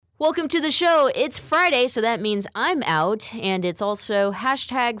Welcome to the show. It's Friday, so that means I'm out, and it's also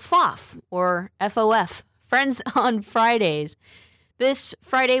hashtag FOF, or FOF, Friends on Fridays. This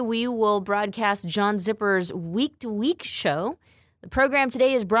Friday, we will broadcast John Zipperer's Week to Week show. The program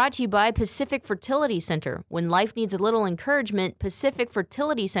today is brought to you by Pacific Fertility Center. When life needs a little encouragement, Pacific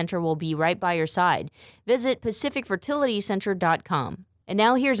Fertility Center will be right by your side. Visit pacificfertilitycenter.com. And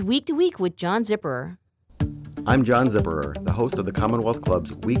now here's Week to Week with John Zipperer. I'm John Zipperer, the host of the Commonwealth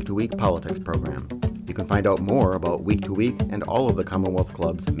Club's Week to Week politics program. You can find out more about Week to Week and all of the Commonwealth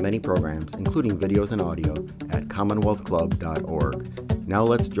Club's many programs, including videos and audio, at commonwealthclub.org. Now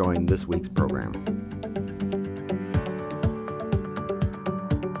let's join this week's program.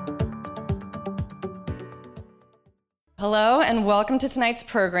 Hello and welcome to tonight's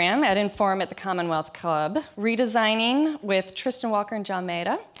program at Inform at the Commonwealth Club, Redesigning with Tristan Walker and John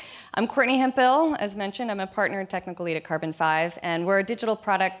Maeda. I'm Courtney Hemphill. As mentioned, I'm a partner and technical lead at Carbon 5, and we're a digital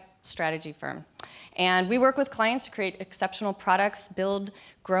product strategy firm. And we work with clients to create exceptional products, build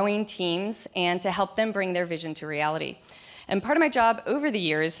growing teams, and to help them bring their vision to reality. And part of my job over the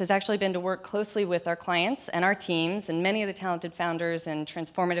years has actually been to work closely with our clients and our teams and many of the talented founders and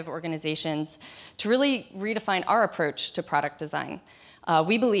transformative organizations to really redefine our approach to product design.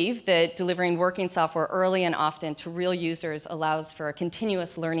 We believe that delivering working software early and often to real users allows for a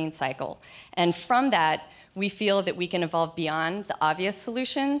continuous learning cycle. And from that, we feel that we can evolve beyond the obvious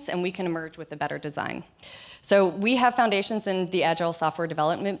solutions and we can emerge with a better design. So we have foundations in the agile software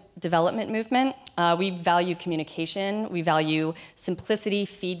development movement. We value communication, we value simplicity,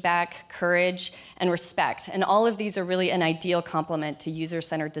 feedback, courage, and respect. And all of these are really an ideal complement to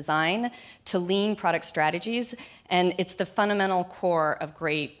user-centered design, to lean product strategies, and it's the fundamental core of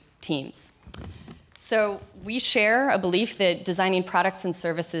great teams. So we share a belief that designing products and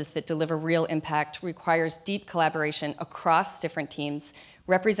services that deliver real impact requires deep collaboration across different teams,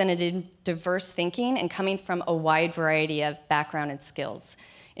 represented in diverse thinking and coming from a wide variety of background and skills.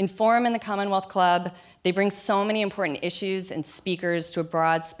 Inform and the Commonwealth Club, they bring so many important issues and speakers to a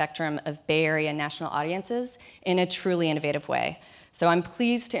broad spectrum of Bay Area and national audiences in a truly innovative way. So I'm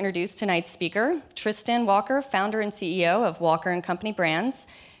pleased to introduce tonight's speaker, Tristan Walker, founder and CEO of Walker & Company Brands,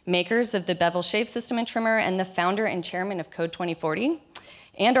 makers of the Bevel Shave System and Trimmer, and the founder and chairman of Code 2040,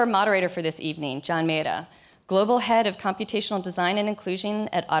 and our moderator for this evening, John Maeda, Global Head of Computational Design and Inclusion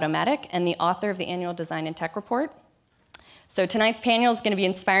at Automatic and the author of the annual Design and Tech Report. So tonight's panel is going to be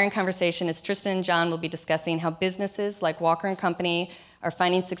an inspiring conversation as Tristan and John will be discussing how businesses like Walker & Company are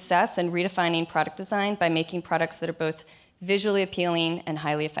finding success and redefining product design by making products that are both visually appealing and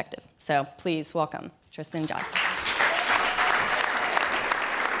highly effective. So please welcome Tristan and John.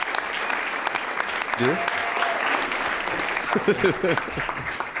 Look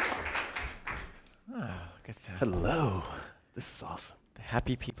at that. Hello. This is awesome. The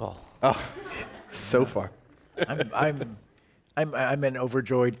happy people. Oh, so far. I'm an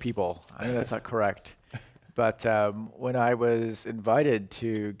overjoyed people. I know that's not correct. But when I was invited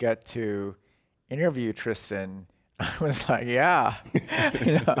to get to interview Tristan, I was like, yeah,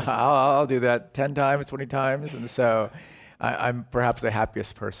 I'll do that 10 times, 20 times. And so I'm perhaps the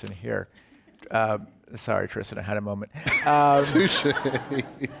happiest person here. Sorry, Tristan, I had a moment.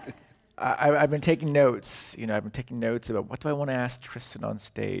 I've been taking notes. I've been taking notes about what do I want to ask Tristan on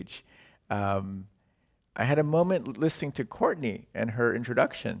stage. I had a moment listening to Courtney and her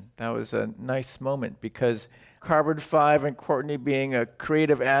introduction. That was a nice moment because Carbon 5 and Courtney being a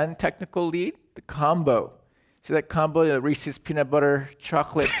creative and technical lead, the combo. See that combo, the Reese's peanut butter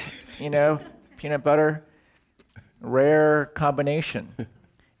chocolate, peanut butter, rare combination.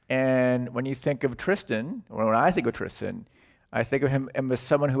 And when you think of Tristan, or when I think of Tristan, I think of him as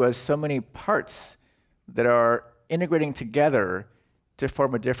someone who has so many parts that are integrating together to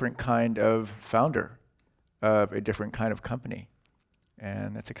form a different kind of founder of a different kind of company.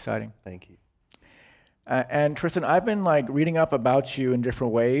 And that's exciting. Thank you. And Tristan, I've been reading up about you in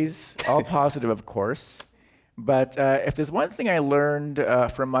different ways, all positive, of course. But if there's one thing I learned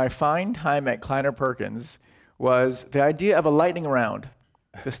from my fine time at Kleiner Perkins was the idea of a lightning round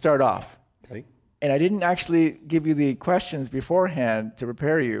to start off. Okay. And I didn't actually give you the questions beforehand to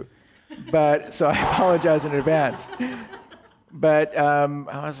prepare you, so I apologize in advance. But I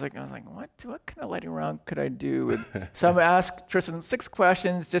was like, what kind of lightning round could I do? So I'm gonna ask Tristan 6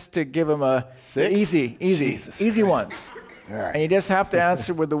 questions just to give him a 6? easy ones. All right. And you just have to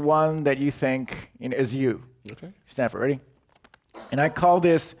answer with the one that you think is you. Okay. Stanford, ready? And I call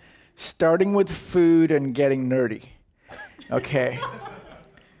this starting with food and getting nerdy. Okay.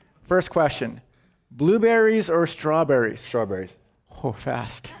 First question, blueberries or strawberries? Strawberries. Oh,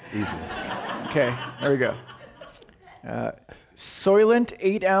 fast. Easy. Okay, there we go. Soylent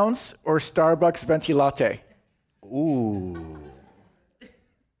 8 ounce or Starbucks venti latte? Ooh.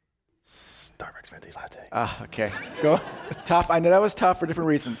 Starbucks venti latte. Okay. Go. Tough. I know that was tough for different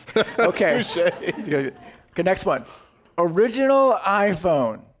reasons. Okay. Okay, next one. Original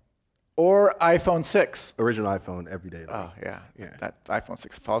iPhone or iPhone 6? Original iPhone every day. Oh, yeah. That iPhone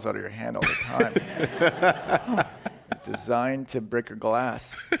 6 falls out of your hand all the time. It's designed to break your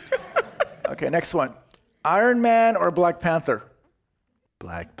glass. Okay, next one. Iron Man or Black Panther?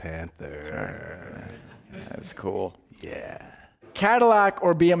 Black Panther. That's cool. Yeah. Cadillac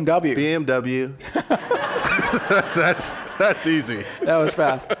or BMW? BMW. That's easy. That was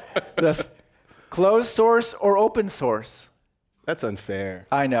fast. Closed source or open source? That's unfair.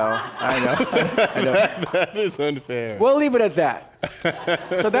 I know. That is unfair. We'll leave it at that.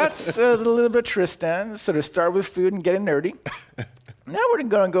 So that's a little bit of Tristan. So to start with food and getting nerdy. Now we're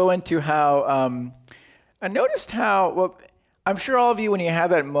going to go into how, I noticed how, well, I'm sure all of you, when you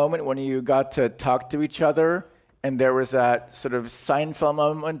had that moment when you got to talk to each other and there was that sort of Seinfeld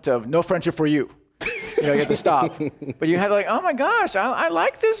moment of no friendship for you. You get to stop. But you had like, oh my gosh, I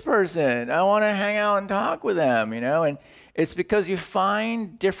like this person. I want to hang out and talk with them, And it's because you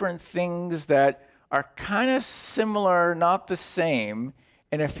find different things that are kind of similar, not the same,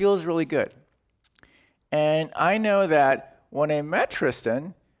 and it feels really good. And I know that when I met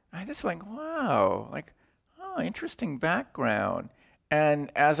Tristan, I just went, wow, interesting background.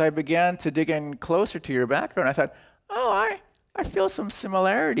 And as I began to dig in closer to your background, I thought, I feel some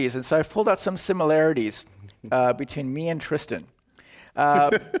similarities. And so I pulled out some similarities between me and Tristan.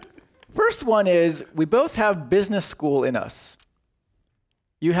 First one is we both have business school in us.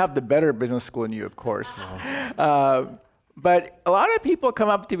 You have the better business school than you, of course. But a lot of people come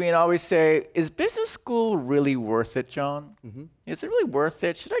up to me and always say, is business school really worth it, John? Mm-hmm. Is it really worth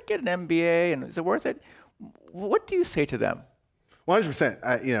it? Should I get an MBA? And is it worth it? What do you say to them?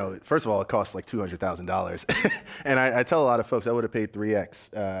 100%. First of all, it costs like $200,000. And I tell a lot of folks I would have paid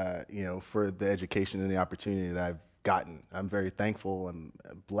 3X, for the education and the opportunity that I've gotten. I'm very thankful and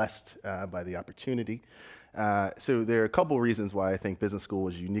blessed by the opportunity. So there are a couple reasons why I think business school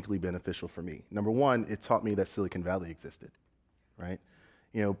was uniquely beneficial for me. Number one, it taught me that Silicon Valley existed, right?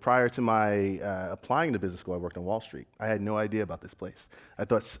 Prior to my applying to business school, I worked on Wall Street. I had no idea about this place. I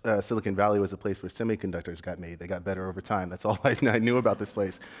thought Silicon Valley was a place where semiconductors got made. They got better over time. That's all I knew about this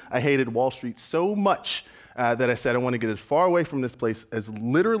place. I hated Wall Street so much that I said I want to get as far away from this place as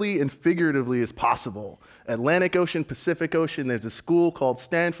literally and figuratively as possible. Atlantic Ocean, Pacific Ocean, there's a school called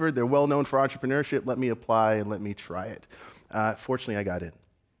Stanford. They're well known for entrepreneurship. Let me apply and let me try it. Fortunately, I got in.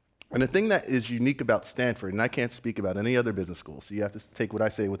 And the thing that is unique about Stanford, and I can't speak about any other business school, so you have to take what I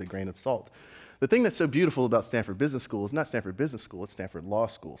say with a grain of salt. The thing that's so beautiful about Stanford Business School is not Stanford Business School, it's Stanford Law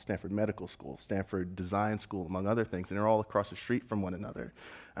School, Stanford Medical School, Stanford Design School, among other things, and they're all across the street from one another.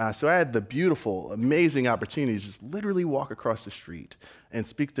 So I had the beautiful, amazing opportunity to just literally walk across the street and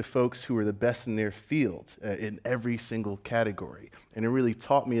speak to folks who were the best in their field in every single category. And it really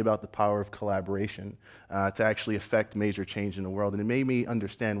taught me about the power of collaboration to actually affect major change in the world. And it made me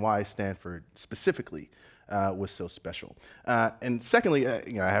understand why Stanford specifically was so special. And secondly,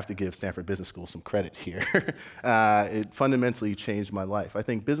 I have to give Stanford Business School some credit here. It fundamentally changed my life. I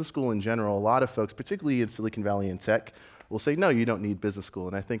think business school in general, a lot of folks, particularly in Silicon Valley and tech, will say, no, you don't need business school.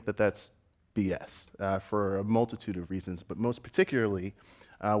 And I think that that's BS for a multitude of reasons. But most particularly,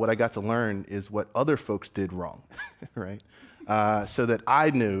 what I got to learn is what other folks did wrong, right? So that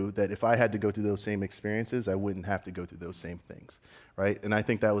I knew that if I had to go through those same experiences, I wouldn't have to go through those same things, right? And I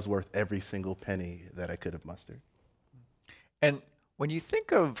think that was worth every single penny that I could have mustered. And when you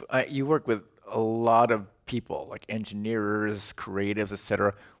think of, you work with a lot of people, like engineers, creatives, et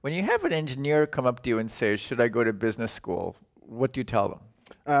cetera. When you have an engineer come up to you and say, should I go to business school? What do you tell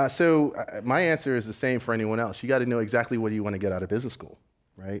them? So my answer is the same for anyone else. You got to know exactly what you want to get out of business school,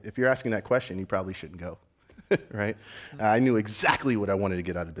 right? If you're asking that question, you probably shouldn't go. Right? I knew exactly what I wanted to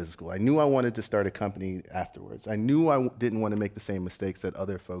get out of business school. I knew I wanted to start a company afterwards. I knew I didn't want to make the same mistakes that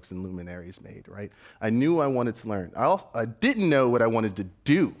other folks and luminaries made, right? I knew I wanted to learn. I didn't know what I wanted to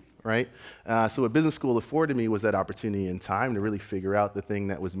do, right? So what business school afforded me was that opportunity and time to really figure out the thing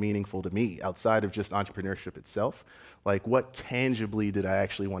that was meaningful to me outside of just entrepreneurship itself. Like, what tangibly did I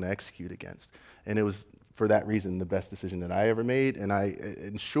actually want to execute against? And it was, for that reason, the best decision that I ever made, and I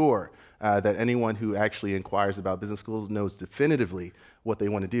ensure that anyone who actually inquires about business schools knows definitively what they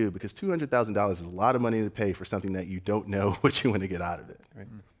want to do, because $200,000 is a lot of money to pay for something that you don't know what you want to get out of it. Right?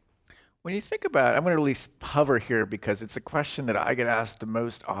 When you think about it, I'm going to really hover here because it's a question that I get asked the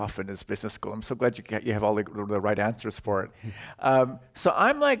most often is business school. I'm so glad you have all the right answers for it. So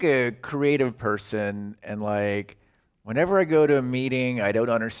I'm like a creative person, and like whenever I go to a meeting, I don't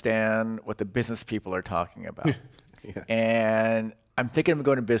understand what the business people are talking about. Yeah. And I'm thinking of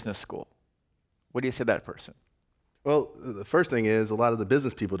going to business school. What do you say to that person? Well, the first thing is a lot of the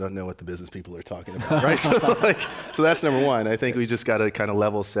business people don't know what the business people are talking about, right? So that's number one. I think we just got to kind of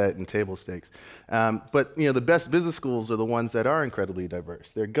level set and table stakes. But the best business schools are the ones that are incredibly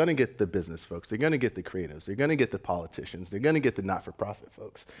diverse. They're going to get the business folks. They're going to get the creatives. They're going to get the politicians. They're going to get the not-for-profit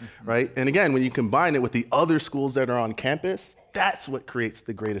folks, right? And again, when you combine it with the other schools that are on campus, that's what creates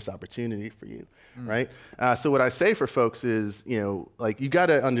the greatest opportunity for you, right? So what I say for folks is, you got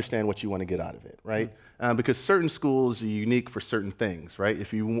to understand what you want to get out of it, right? Because certain schools are unique for certain things, right?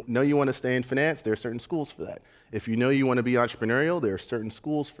 If you know you want to stay in finance, there are certain schools for that. If you know you want to be entrepreneurial, there are certain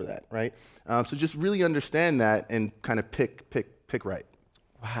schools for that, right? So just really understand that and kind of pick right.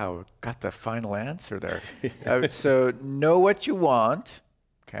 Wow, got the final answer there. So know what you want,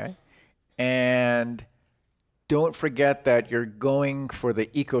 okay? And don't forget that you're going for the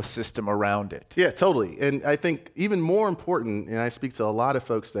ecosystem around it. Yeah, totally. And I think even more important, and I speak to a lot of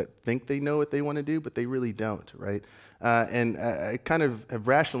folks that think they know what they want to do, but they really don't, right? And I kind of have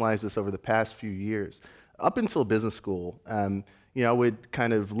rationalized this over the past few years. Up until business school, I would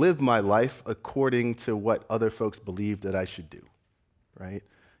kind of live my life according to what other folks believed that I should do, right?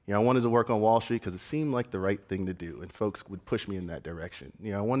 I wanted to work on Wall Street because it seemed like the right thing to do, and folks would push me in that direction.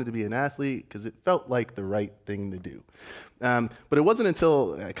 I wanted to be an athlete because it felt like the right thing to do. But it wasn't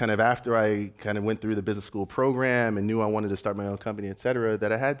until kind of after I kind of went through the business school program and knew I wanted to start my own company, et cetera,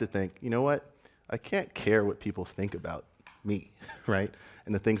 that I had to think, you know what? I can't care what people think about me, right?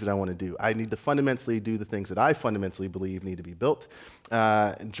 And the things that I want to do. I need to fundamentally do the things that I fundamentally believe need to be built,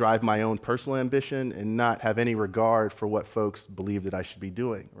 drive my own personal ambition, and not have any regard for what folks believe that I should be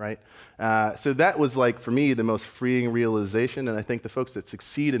doing, right? So that was for me, the most freeing realization, and I think the folks that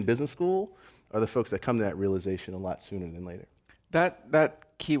succeed in business school are the folks that come to that realization a lot sooner than later.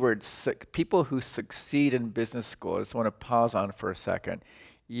 That keyword, people who succeed in business school, I just want to pause on for a second.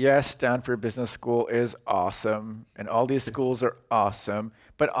 Yes, Stanford Business School is awesome, and all these schools are awesome,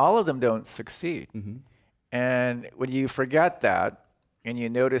 but all of them don't succeed. And when you forget that, and you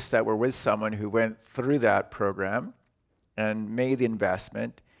notice that we're with someone who went through that program and made the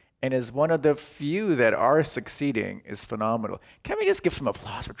investment, and is one of the few that are succeeding, is phenomenal. Can we just give some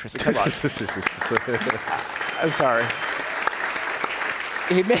applause for Tristan? Come on. I'm sorry.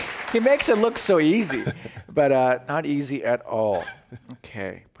 He makes it look so easy, but not easy at all.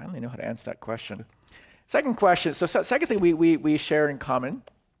 Okay, finally know how to answer that question. Second question. So second thing we share in common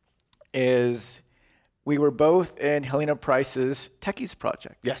is we were both in Helena Price's Techies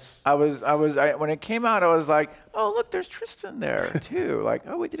project. Yes. When it came out, I was like, oh, look, there's Tristan there too.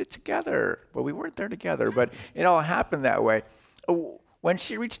 We did it together. Well, we weren't there together, but it all happened that way. When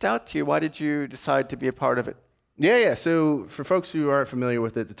she reached out to you, why did you decide to be a part of it? Yeah. So for folks who aren't familiar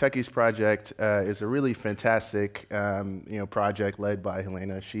with it, the Techies Project is a really fantastic, project led by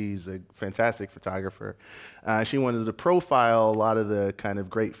Helena. She's a fantastic photographer. She wanted to profile a lot of the kind of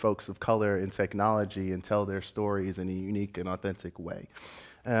great folks of color in technology and tell their stories in a unique and authentic way.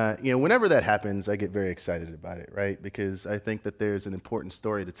 Whenever that happens, I get very excited about it, right? Because I think that there's an important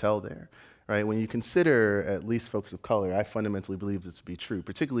story to tell there. Right? When you consider at least folks of color, I fundamentally believe this to be true,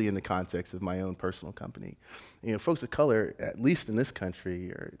 particularly in the context of my own personal company. Folks of color, at least in this country,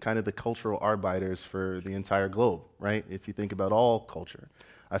 are kind of the cultural arbiters for the entire globe, right? If you think about all culture,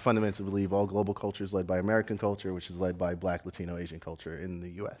 I fundamentally believe all global culture is led by American culture, which is led by Black, Latino, Asian culture in the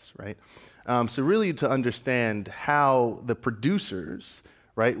U.S., right? So really to understand how the producers,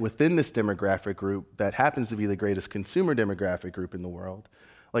 right, within this demographic group that happens to be the greatest consumer demographic group in the world,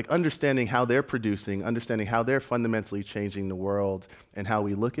 understanding how they're producing, understanding how they're fundamentally changing the world and how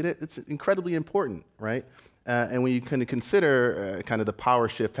we look at it, it's incredibly important, right? And when you kind of consider kind of the power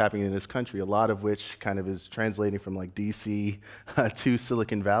shift happening in this country, a lot of which kind of is translating from DC to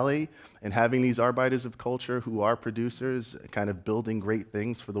Silicon Valley, and having these arbiters of culture who are producers kind of building great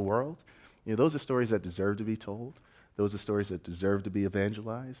things for the world, those are stories that deserve to be told. Those are stories that deserve to be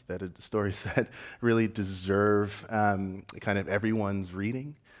evangelized, that are the stories that really deserve kind of everyone's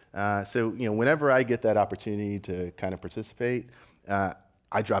reading. So whenever I get that opportunity to kind of participate,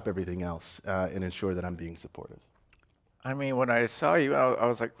 I drop everything else and ensure that I'm being supportive. I mean, when I saw you, I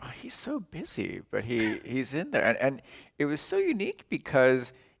was like, oh, he's so busy, but he's in there. And it was so unique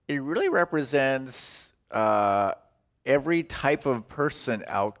because it really represents every type of person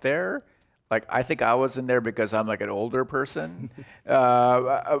out there. I think I was in there because I'm an older person,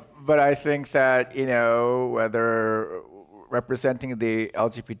 but I think that, whether representing the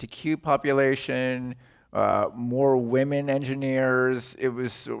LGBTQ population more women engineers. It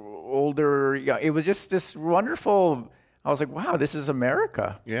was older. Yeah, it was just this wonderful. I was like, wow, this is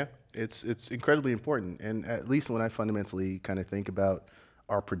America. Yeah, it's incredibly important. And at least when I fundamentally kind of think about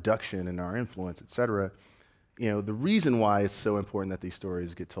our production and our influence, et cetera, the reason why it's so important that these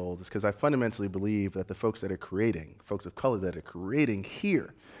stories get told is because I fundamentally believe that the folks that are creating, folks of color that are creating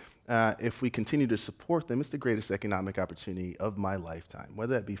here, if we continue to support them, it's the greatest economic opportunity of my lifetime,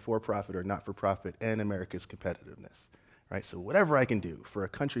 whether that be for-profit or not-for-profit, and America's competitiveness, right? So whatever I can do for a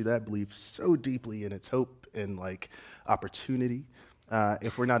country that believes so deeply in its hope and opportunity,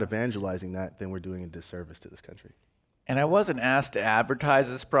 if we're not evangelizing that, then we're doing a disservice to this country. And I wasn't asked to advertise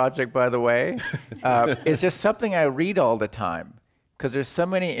this project, by the way. It's just something I read all the time because there's so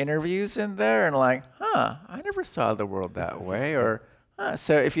many interviews in there and I never saw the world that way. Or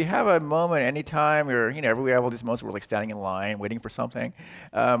so if you have a moment anytime we have all these moments where we're standing in line waiting for something,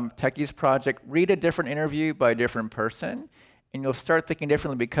 Techies Project, read a different interview by a different person and you'll start thinking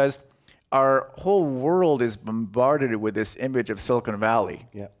differently because our whole world is bombarded with this image of Silicon Valley.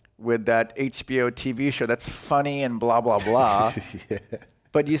 Yeah. With that HBO TV show that's funny and blah, blah, blah. Yeah.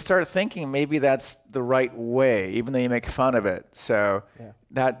 But you start thinking maybe that's the right way, even though you make fun of it. So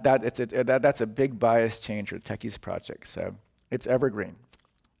that's a big bias change with Techies Project. So it's evergreen.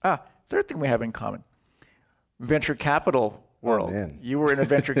 Third thing we have in common, venture capital world. Oh, man. You were in a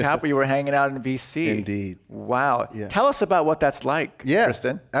venture capital, you were hanging out in VC. Indeed. Wow. Yeah. Tell us about what that's like,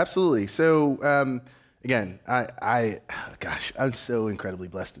 Tristan. Absolutely. So, again, I'm so incredibly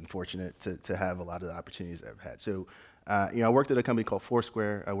blessed and fortunate to have a lot of the opportunities I've had. So, I worked at a company called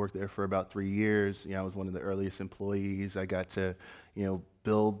Foursquare. I worked there for about 3 years. I was one of the earliest employees. I got to,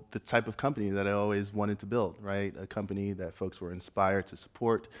 build the type of company that I always wanted to build, right? A company that folks were inspired to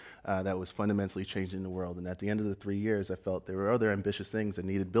support, that was fundamentally changing the world. And at the end of the 3 years, I felt there were other ambitious things that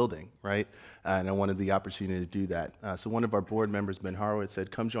needed building, right? And I wanted the opportunity to do that. So one of our board members, Ben Horowitz,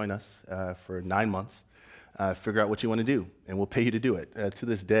 said, come join us for 9 months. Figure out what you want to do, and we'll pay you to do it. To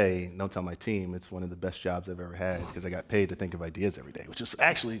this day, don't tell my team, it's one of the best jobs I've ever had because I got paid to think of ideas every day, which is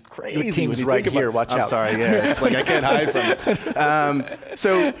actually crazy. Your team's right here, watch out. I'm sorry, yeah, it's like I can't hide from it.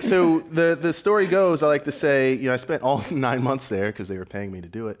 So the story goes, I like to say, I spent all 9 months there because they were paying me to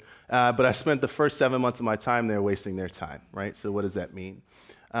do it, but I spent the first 7 months of my time there wasting their time, right? So what does that mean?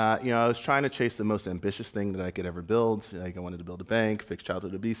 I was trying to chase the most ambitious thing that I could ever build. I wanted to build a bank, fix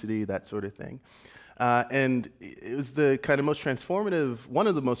childhood obesity, that sort of thing. And it was the kind of one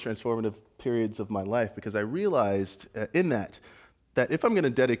of the most transformative periods of my life because I realized in that if I'm going to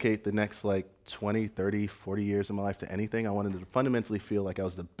dedicate the next 20, 30, 40 years of my life to anything, I wanted to fundamentally feel like I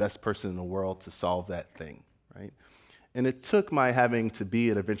was the best person in the world to solve that thing, right? And it took my having to be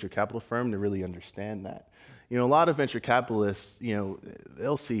at a venture capital firm to really understand that. A lot of venture capitalists,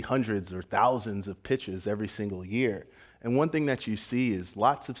 they'll see hundreds or thousands of pitches every single year. And one thing that you see is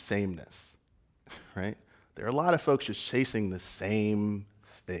lots of sameness. Right? There are a lot of folks just chasing the same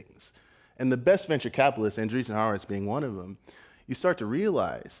things. And the best venture capitalists, Andreessen Horowitz being one of them, you start to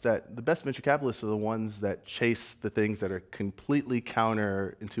realize that the best venture capitalists are the ones that chase the things that are completely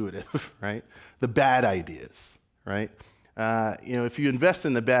counterintuitive, right? The bad ideas, right? If you invest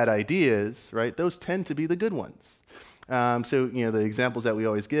in the bad ideas, right, those tend to be the good ones. So the examples that we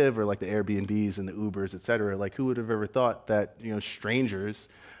always give are like the Airbnbs and the Ubers, et cetera. Like who would have ever thought that, strangers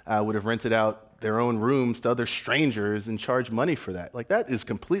would have rented out their own rooms to other strangers and charge money for that? Like that is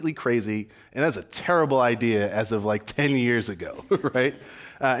completely crazy, and that's a terrible idea as of 10 years ago, right?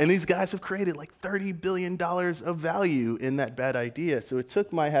 And these guys have created $30 billion of value in that bad idea. So it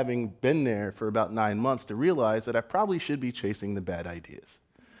took my having been there for about 9 months to realize that I probably should be chasing the bad ideas,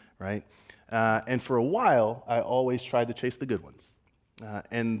 right? And for a while, I always tried to chase the good ones.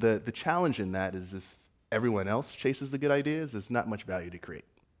 And the challenge in that is if everyone else chases the good ideas, there's not much value to create,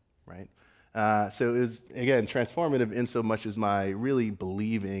 right? So it was, again, transformative in so much as my really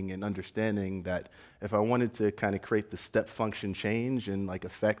believing and understanding that if I wanted to kind of create the step function change and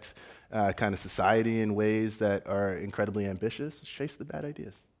affect kind of society in ways that are incredibly ambitious, chase the bad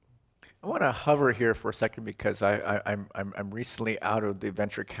ideas. I want to hover here for a second because I'm recently out of the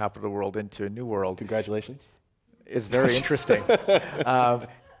venture capital world into a new world. Congratulations. It's very interesting.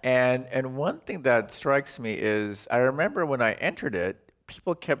 And one thing that strikes me is I remember when I entered it,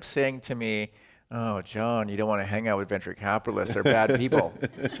 people kept saying to me, oh, John, you don't want to hang out with venture capitalists. They're bad people.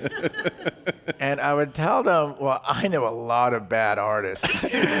 And I would tell them, well, I know a lot of bad artists.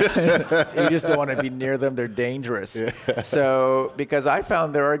 You just don't want to be near them. They're dangerous. Yeah. So because I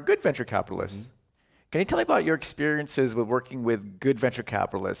found there are good venture capitalists. Mm-hmm. Can you tell me about your experiences with working with good venture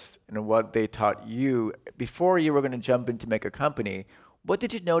capitalists and what they taught you before you were going to jump in to make a company? What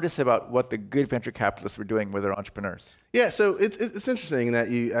did you notice about what the good venture capitalists were doing with their entrepreneurs? Yeah, so it's interesting that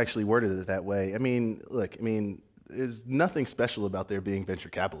you actually worded it that way. I mean, look, there's nothing special about there being venture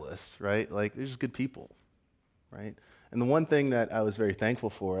capitalists, right? Like, they're just good people, right? And the one thing that I was very thankful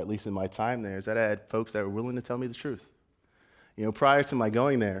for, at least in my time there, is that I had folks that were willing to tell me the truth. Prior to my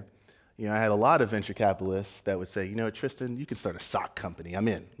going there, I had a lot of venture capitalists that would say, Tristan, you can start a sock company. I'm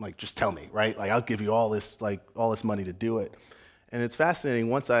in. Like, just tell me, right? Like, I'll give you all this money to do it. And it's fascinating.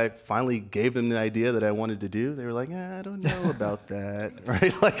 Once I finally gave them the idea that I wanted to do, they were like, I don't know about that,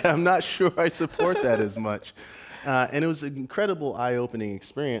 right? Like, I'm not sure I support that as much. And it was an incredible eye-opening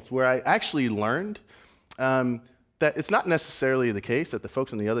experience where I actually learned that it's not necessarily the case that the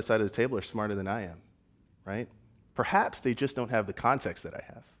folks on the other side of the table are smarter than I am, right? Perhaps they just don't have the context that I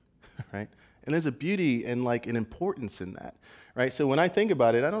have, right? And there's a beauty and an importance in that, right? So when I think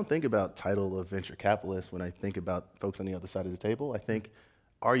about it, I don't think about title of venture capitalist when I think about folks on the other side of the table. I think,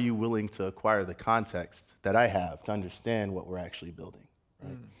 are you willing to acquire the context that I have to understand what we're actually building,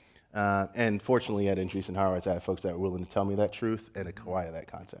 right? And fortunately at Andreessen Horowitz, I have folks that are willing to tell me that truth and acquire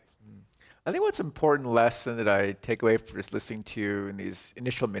that context. I think what's an important lesson that I take away from just listening to you in these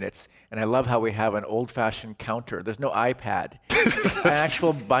initial minutes, and I love how we have an old-fashioned counter. There's no iPad. It's an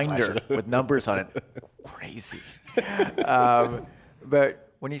actual binder with numbers on it. Crazy.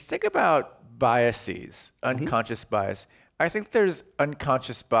 But when you think about biases, unconscious bias, I think there's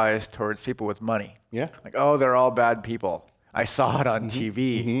unconscious bias towards people with money. Yeah. Like, oh, they're all bad people. I saw it on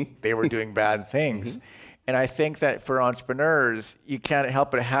TV. They were doing bad things. And I think that for entrepreneurs, you can't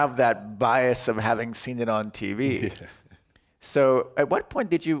help but have that bias of having seen it on TV. Yeah. So at what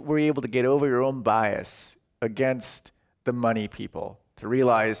point were you able to get over your own bias against the money people to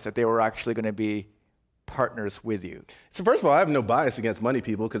realize that they were actually going to be partners with you? So first of all, I have no bias against money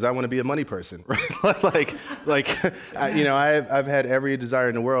people because I want to be a money person, right? I've had every desire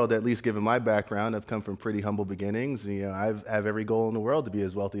in the world, at least given my background. I've come from pretty humble beginnings. I have every goal in the world to be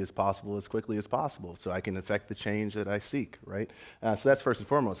as wealthy as possible, as quickly as possible, so I can affect the change that I seek, right? So that's first and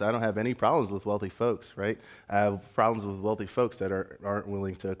foremost. I don't have any problems with wealthy folks, right? I have problems with wealthy folks that aren't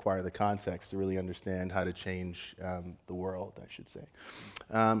willing to acquire the context to really understand how to change the world, I should say.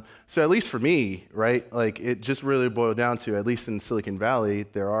 So at least for me, right, it just really boiled down to, at least in Silicon Valley,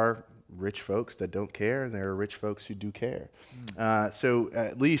 there are rich folks that don't care, and there are rich folks who do care. So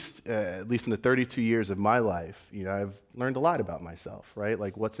at least in the 32 years of my life, I've learned a lot about myself, right?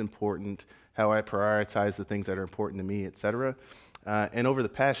 Like what's important, how I prioritize the things that are important to me, et cetera. And over the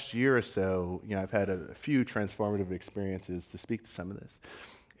past year or so, I've had a few transformative experiences to speak to some of this.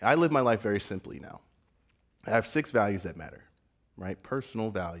 I live my life very simply now. I have 6 values that matter. Right?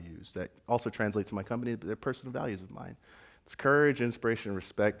 Personal values that also translate to my company, but they're personal values of mine. It's courage, inspiration,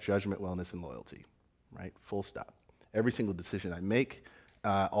 respect, judgment, wellness, and loyalty, right? Full stop. Every single decision I make,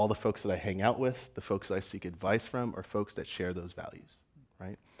 all the folks that I hang out with, the folks that I seek advice from, are folks that share those values,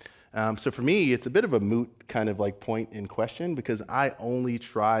 right? So for me, it's a bit of a moot kind of point in question because I only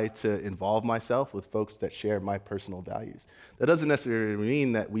try to involve myself with folks that share my personal values. That doesn't necessarily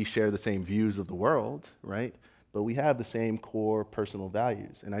mean that we share the same views of the world, right? But we have the same core personal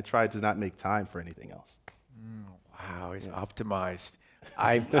values, and I try to not make time for anything else. Wow, he's optimized.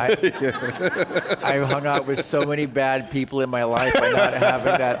 I've hung out with so many bad people in my life by not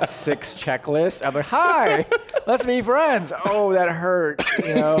having that 6 checklist. I'm like, hi, let's be friends. Oh, that hurt,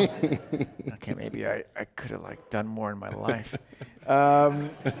 Okay, maybe I could have done more in my life.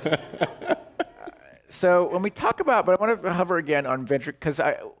 So when we talk about, but I want to hover again on venture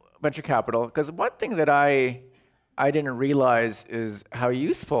capital, because one thing that I didn't realize is how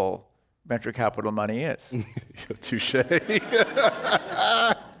useful venture capital money is. Touche.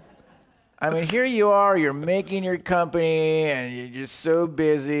 I mean, here you are, you're making your company, and you're just so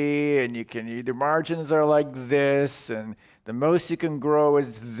busy, and the margins are like this, and the most you can grow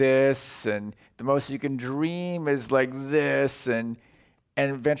is this, and the most you can dream is like this, and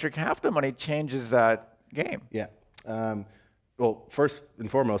venture capital money changes that game. Yeah. Well, first and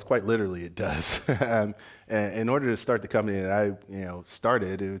foremost, quite literally, it does. In order to start the company that I,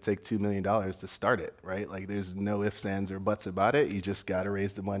 started, it would take $2 million to start it, right? Like, there's no ifs, ands, or buts about it. You just got to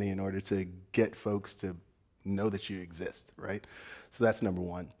raise the money in order to get folks to know that you exist, right? So that's number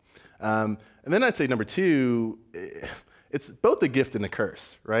one. And then I'd say number two, it's both a gift and a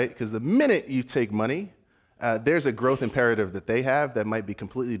curse, right? Because the minute you take money, there's a growth imperative that they have that might be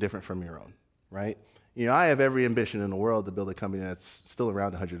completely different from your own, right? I have every ambition in the world to build a company that's still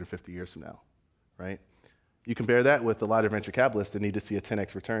around 150 years from now, right? You compare that with a lot of venture capitalists that need to see a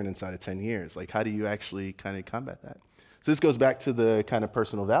 10x return inside of 10 years. Like, how do you actually kind of combat that? So this goes back to the kind of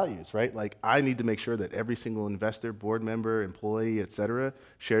personal values, right? Like I need to make sure that every single investor, board member, employee, et cetera,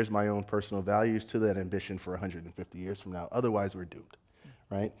 shares my own personal values to that ambition for 150 years from now. Otherwise, we're doomed,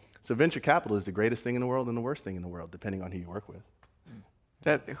 right? So venture capital is the greatest thing in the world and the worst thing in the world, depending on who you work with.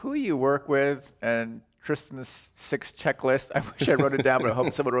 That who you work with and Tristan's 6 checklist, I wish I wrote it down, but I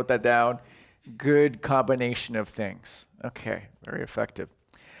hope someone wrote that down. Good combination of things. Okay, very effective.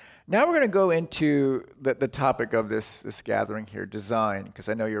 Now we're going to go into the topic of this gathering here, design, because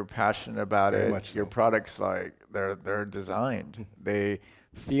I know you're passionate about Very it. much so. Your products, like they're designed. They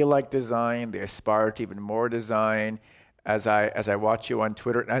feel like design. They aspire to even more design. As I watch you on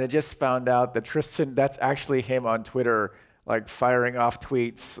Twitter, and I just found out that Tristan, that's actually him on Twitter, like firing off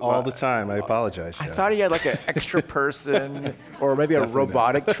tweets All the time. I apologize. I thought he had like an extra person or maybe a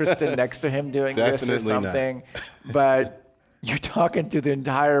robotic Tristan next to him doing this or something. But you're talking to the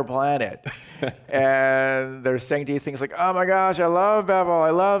entire planet. And they're saying to you things like, oh my gosh, I love Bevel,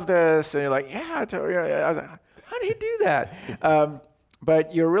 I love this. And you're like, yeah, I was like, how do you do that?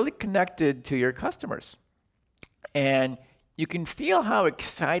 But you're really connected to your customers. And you can feel how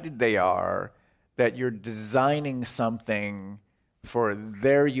excited they are that you're designing something for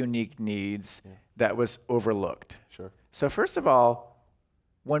their unique needs that was overlooked. Sure. So first of all,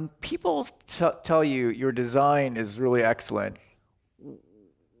 when people tell you your design is really excellent,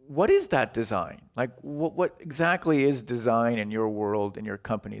 what is that design? Like, what exactly is design in your world, in your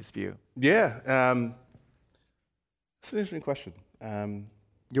company's view? Yeah, that's an interesting question.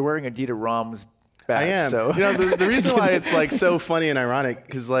 You're wearing a Dieter Rams badge. I am. So. The reason why it's like so funny and ironic,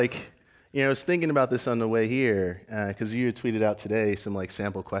 because like, I was thinking about this on the way here, because you had tweeted out today some like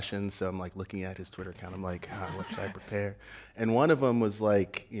sample questions. So I'm like looking at his Twitter account. I'm like, what should I prepare? And one of them was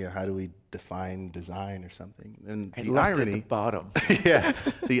like, how do we define design or something? And the irony, at the bottom. yeah,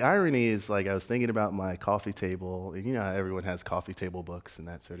 the irony is like I was thinking about my coffee table, and how everyone has coffee table books and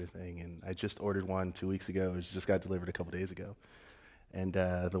that sort of thing. And I just ordered one 2 weeks ago. It just got delivered a couple days ago. And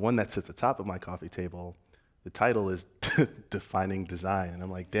the one that sits atop of my coffee table, the title is Defining Design. And I'm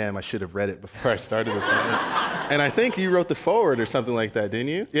like, damn, I should have read it before I started this one. And I think you wrote the foreword or something like that, didn't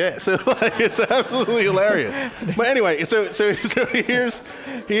you? Yeah, so like, it's absolutely hilarious. But anyway, so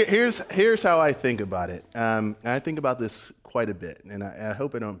here's how I think about it. And I think about this quite a bit, and I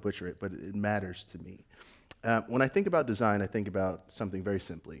hope I don't butcher it, but it matters to me. When I think about design, I think about something very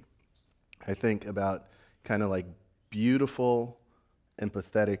simply. I think about kind of like beautiful,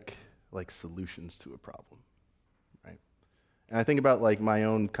 empathetic like solutions to a problem. And I think about like my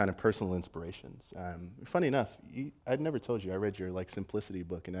own kind of personal inspirations. Funny enough, I'd never told you I read your like Simplicity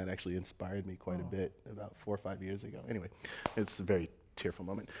book, and that actually inspired me quite a bit about 4 or 5 years ago. Anyway, it's a very tearful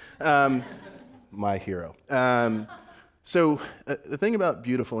moment. My hero. So the thing about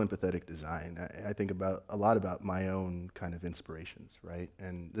beautiful, empathetic design, I think about a lot about my own kind of inspirations, right?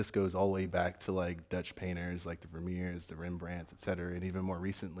 And this goes all the way back to like Dutch painters like the Vermeers, the Rembrandts, et cetera, and even more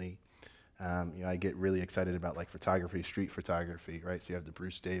recently, I get really excited about like photography, street photography, right? So you have the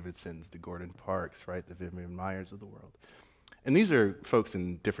Bruce Davidsons, the Gordon Parks, right? The Vivian Myers of the world. And these are folks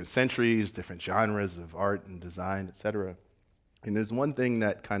in different centuries, different genres of art and design, et cetera. And there's one thing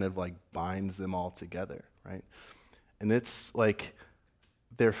that kind of like binds them all together, right? And it's like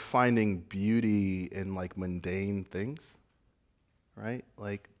they're finding beauty in like mundane things, right?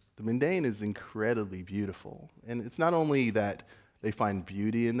 Like the mundane is incredibly beautiful. And it's not only that they find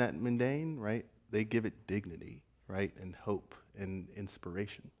beauty in that mundane, right? They give it dignity, right? And hope and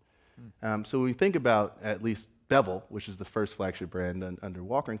inspiration. So when we think about at least Bevel, which is the first flagship brand under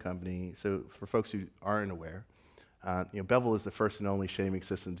Walker & Company, so for folks who aren't aware, Bevel is the first and only shaving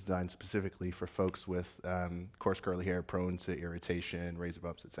system designed specifically for folks with coarse curly hair prone to irritation, razor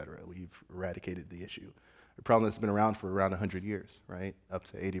bumps, et cetera. We've eradicated the issue. A problem that's been around for around 100 years, right? Up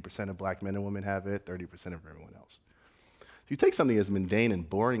to 80% of black men and women have it, 30% of everyone else. So you take something as mundane and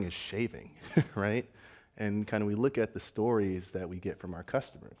boring as shaving, right? And kind of we look at the stories that we get from our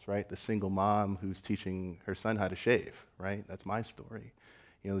customers, right? The single mom who's teaching her son how to shave, right? That's my story.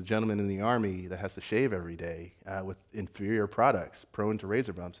 The gentleman in the Army that has to shave every day with inferior products, prone to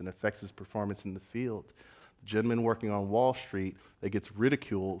razor bumps, and affects his performance in the field. The gentleman working on Wall Street that gets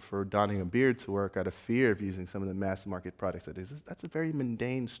ridiculed for donning a beard to work out of fear of using some of the mass market products that exist. That's a very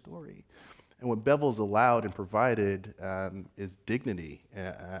mundane story. And what Bevel's allowed and provided is dignity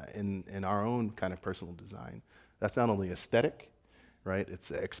in our own kind of personal design. That's not only aesthetic, right?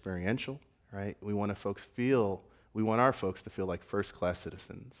 It's experiential, right? We want our folks to feel like first-class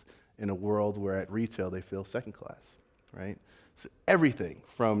citizens in a world where at retail they feel second-class, right? So everything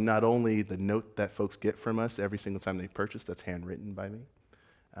from not only the note that folks get from us every single time they purchase, that's handwritten by me,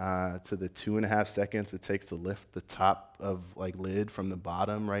 to the 2.5 seconds it takes to lift the top of like lid from the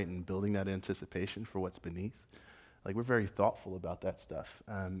bottom, right, and building that anticipation for what's beneath. Like, we're very thoughtful about that stuff.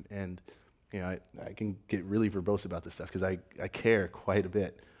 And you know, I can get really verbose about this stuff because I care quite a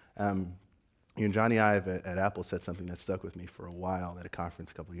bit. You know, Johnny Ive at Apple said something that stuck with me for a while at a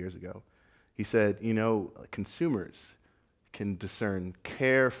conference a couple years ago. He said, you know, consumers can discern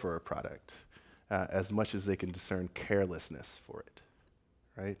care for a product as much as they can discern carelessness for it,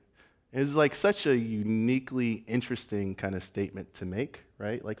 right? It's like such a uniquely interesting kind of statement to make,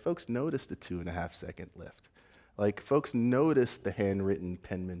 right? Like, folks notice the 2.5 second lift. Like, folks notice the handwritten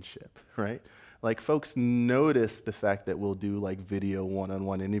penmanship, right? Like, folks notice the fact that we'll do like video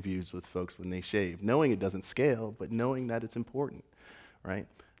one-on-one interviews with folks when they shave, knowing it doesn't scale, but knowing that it's important, right?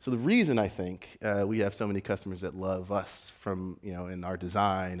 So the reason I think we have so many customers that love us from, you know, in our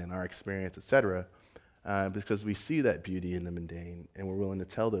design and our experience, et cetera, because we see that beauty in the mundane and we're willing to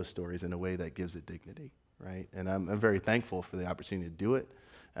tell those stories in a way that gives it dignity, right? And I'm very thankful for the opportunity to do it,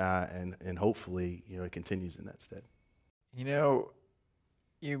 and hopefully, you know, it continues in that stead. You know,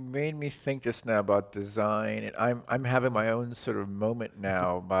 you made me think just now about design, and I'm having my own sort of moment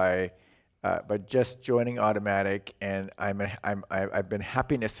now by just joining Automatic, and I've been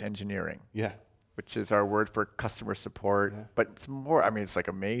happiness engineering. Yeah. Which is our word for customer support, but it's more. I mean, it's like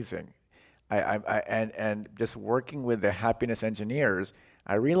amazing. And just working with the happiness engineers,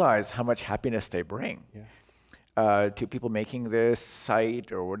 I realize how much happiness they bring to people making this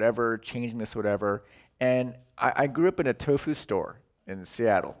site or whatever, changing this whatever. And I grew up in a tofu store in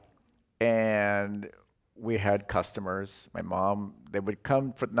Seattle, and we had customers. My mom, they would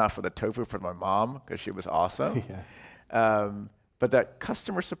come not for the tofu, for my mom, because she was awesome. But that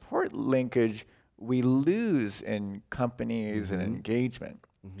customer support linkage we lose in companies and engagement.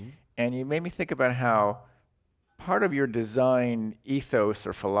 And you made me think about how part of your design ethos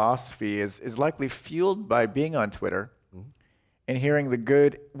or philosophy is likely fueled by being on Twitter and hearing the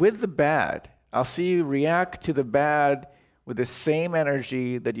good with the bad. I'll see you react to the bad with the same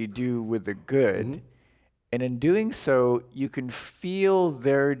energy that you do with the good. And in doing so, you can feel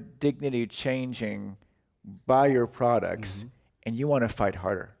their dignity changing by your products, and you want to fight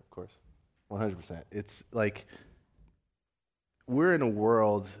harder. Of course, 100%. It's like we're in a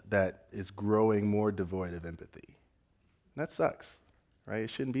world that is growing more devoid of empathy. And that sucks, right? It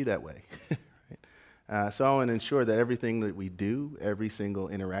shouldn't be that way. So I want to ensure that everything that we do, every single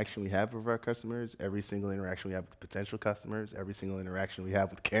interaction we have with our customers, every single interaction we have with potential customers, every single interaction we have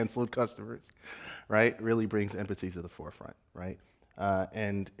with canceled customers, right, really brings empathy to the forefront, right?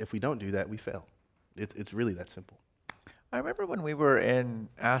 And if we don't do that, we fail. It's really that simple. I remember when we were in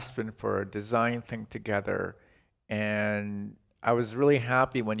Aspen for a design thing together, and I was really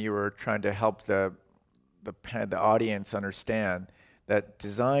happy when you were trying to help the audience understand that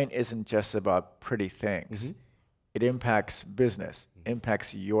design isn't just about pretty things. It impacts business,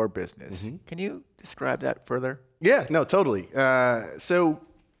 impacts your business. Can you describe that further? Yeah, no, totally. So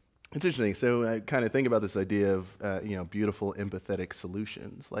it's interesting. So I kind of think about this idea of you know, beautiful, empathetic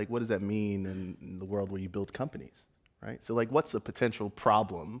solutions. Like, what does that mean in the world where you build companies, right? So like, what's a potential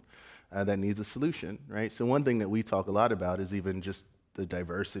problem that needs a solution, right? So one thing that we talk a lot about is even just the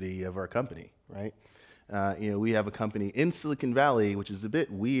diversity of our company, right? You know, we have a company in Silicon Valley, which is a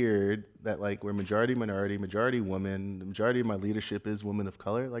bit weird that like we're majority minority, majority woman, the majority of my leadership is women of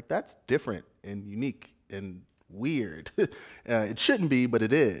color. Like, that's different and unique and weird. It shouldn't be, but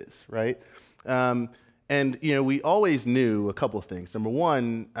it is, right? And you know, we always knew a couple of things. Number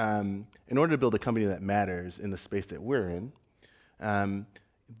one, in order to build a company that matters in the space that we're in,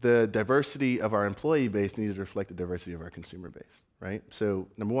 the diversity of our employee base needed to reflect the diversity of our consumer base, right? So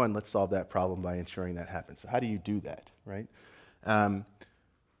number one, let's solve that problem by ensuring that happens. So how do you do that, right?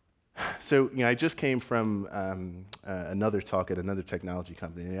 So you know, I just came from another talk at another technology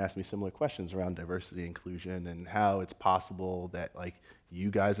company, and they asked me similar questions around diversity, inclusion, and how it's possible that like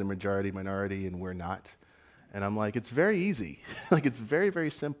you guys are majority minority and we're not. And I'm like, it's very easy. Like, it's very,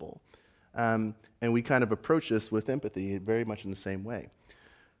 very simple. And we kind of approach this with empathy very much in the same way.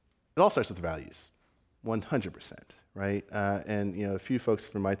 It all starts with values, 100%, right? And you know, a few folks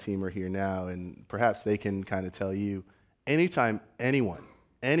from my team are here now, and perhaps they can kind of tell you, anytime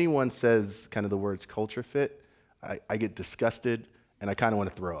anyone says kind of the words culture fit, I get disgusted and I kind of want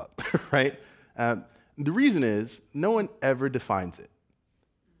to throw up, right? The reason is no one ever defines it,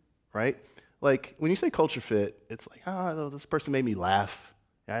 right? Like, when you say culture fit, it's like, oh, this person made me laugh.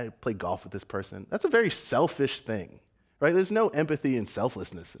 I play golf with this person. That's a very selfish thing. Right? There's no empathy and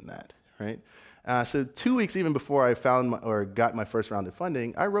selflessness in that, right? So 2 weeks even before I found or got my first round of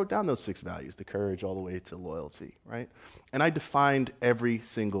funding, I wrote down those 6 values, the courage all the way to loyalty, right? And I defined every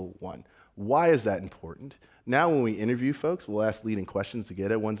single one. Why is that important? Now when we interview folks, we'll ask leading questions to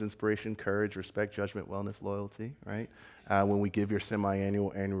get at one's inspiration, courage, respect, judgment, wellness, loyalty, right? When we give your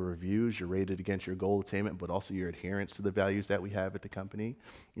semi-annual, annual reviews, you're rated against your goal attainment, but also your adherence to the values that we have at the company.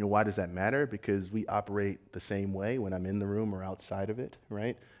 Why does that matter? Because we operate the same way when I'm in the room or outside of it,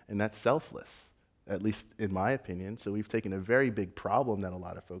 right? And that's selfless, at least in my opinion. So we've taken a very big problem that a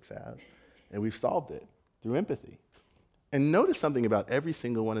lot of folks have, and we've solved it through empathy. And notice something about every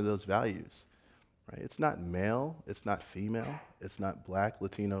single one of those values, right? It's not male, it's not female, it's not Black,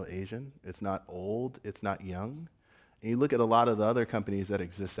 Latino, Asian, it's not old, it's not young. And you look at a lot of the other companies that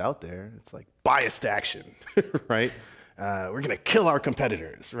exist out there, it's like biased action, right? We're gonna kill our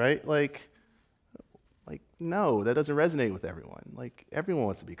competitors, right? Like, no, that doesn't resonate with everyone. Like, everyone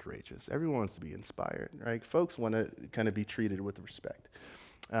wants to be courageous. Everyone wants to be inspired, right? Folks want to kind of be treated with respect.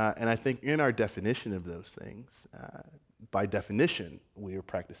 And I think in our definition of those things, by definition, we are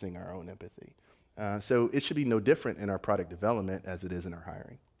practicing our own empathy. So it should be no different in our product development as it is in our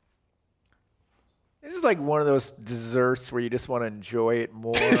hiring. This is like one of those desserts where you just want to enjoy it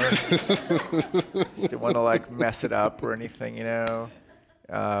more. Just don't want to like mess it up or anything,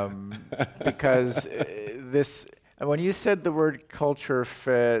 because this, and when you said the word culture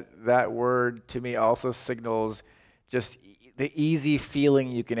fit, that word to me also signals just the easy feeling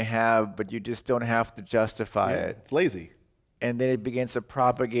you can have, but you just don't have to justify it. It's lazy. And then it begins to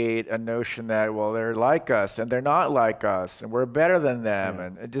propagate a notion that, well, they're like us and they're not like us and we're better than them.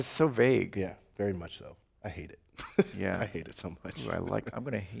 And it's just so vague. Yeah, very much so. I hate it. Yeah. I hate it so much. Ooh, I'm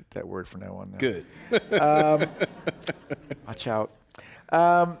going to hate that word from now on. Now. Good. Watch out.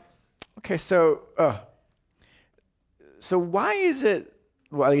 Okay, so why is it,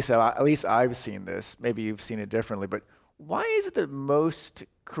 well, at least I've seen this, maybe you've seen it differently, but why is it that most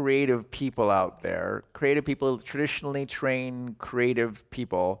creative people out there, creative people, traditionally trained creative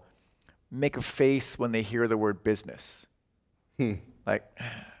people, make a face when they hear the word business? Like,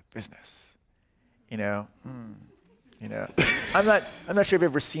 business. I'm not sure if you've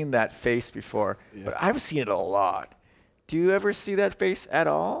ever seen that face before, but I've seen it a lot. Do you ever see that face at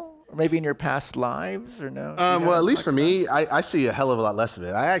all? Or maybe in your past lives, or no? Well, at least for me, I see a hell of a lot less of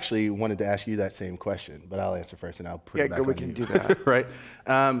it. I actually wanted to ask you that same question, but I'll answer first and I'll put it back on you. We can do that. Right?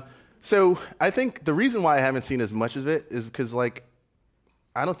 So I think the reason why I haven't seen as much of it is because,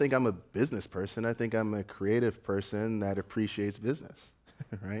 I don't think I'm a business person. I think I'm a creative person that appreciates business,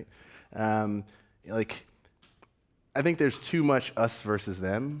 right? I think there's too much us versus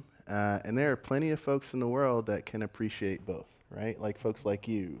them, and there are plenty of folks in the world that can appreciate both, right? Like folks like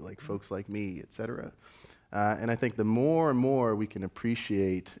you, like folks like me, et cetera. And I think the more and more we can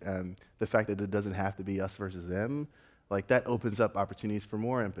appreciate the fact that it doesn't have to be us versus them, that opens up opportunities for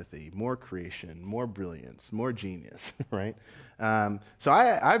more empathy, more creation, more brilliance, more genius, right? So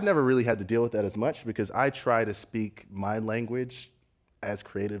I've never really had to deal with that as much because I try to speak my language as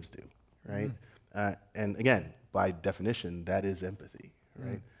creatives do, right? And again, by definition, that is empathy,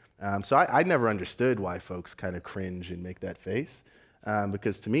 right? So I never understood why folks kind of cringe and make that face,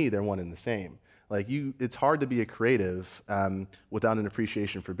 because to me, they're one and the same. It's hard to be a creative without an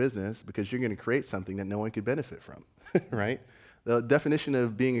appreciation for business because you're going to create something that no one could benefit from, right? The definition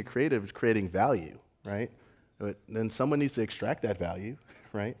of being a creative is creating value, right? But then someone needs to extract that value,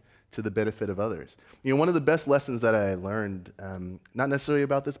 right, to the benefit of others. One of the best lessons that I learned, not necessarily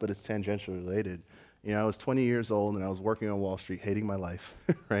about this, but it's tangentially related. I was 20 years old and I was working on Wall Street, hating my life,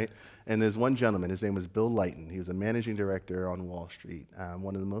 right? And there's one gentleman, his name was Bill Lighton. He was a managing director on Wall Street,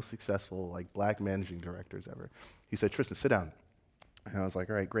 one of the most successful Black managing directors ever. He said, "Tristan, sit down." And I was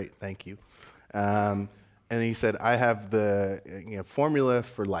like, "All right, great, thank you." And he said, "I have the formula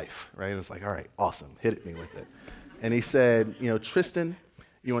for life," right? I was like, "All right, awesome, hit me with it." And he said, "Tristan,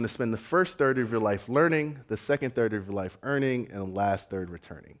 you want to spend the first third of your life learning, the second third of your life earning, and the last third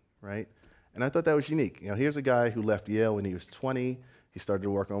returning," right? And I thought that was unique. Here's a guy who left Yale when he was 20. He started to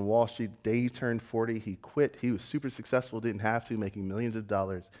work on Wall Street. The day he turned 40, he quit. He was super successful, didn't have to, making millions of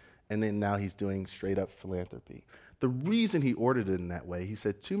dollars. And then now he's doing straight up philanthropy. The reason he ordered it in that way, he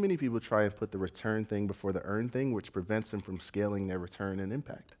said, too many people try and put the return thing before the earn thing, which prevents them from scaling their return and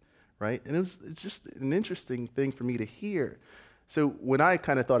impact, right? And it's just an interesting thing for me to hear. So when I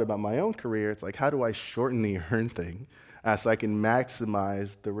kind of thought about my own career, it's how do I shorten the earn thing so I can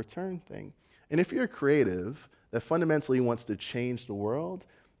maximize the return thing? And if you're a creative that fundamentally wants to change the world,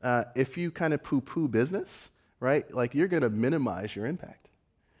 if you kind of poo-poo business, right, you're going to minimize your impact.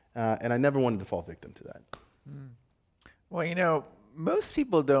 And I never wanted to fall victim to that. Well, most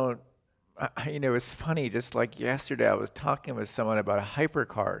people don't it's funny. Just like yesterday, I was talking with someone about a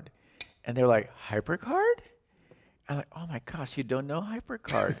HyperCard, and they're like, HyperCard? I'm like, oh my gosh, you don't know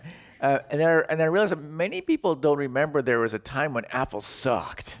HyperCard? And I realized that many people don't remember there was a time when Apple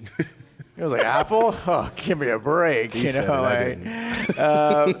sucked. It was like, Apple? Oh, give me a break. He said it, I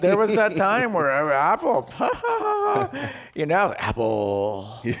didn't. There was that time where Apple,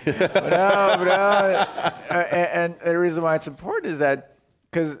 Apple. And the reason why it's important is that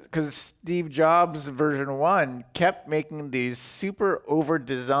because Steve Jobs' version 1 kept making these super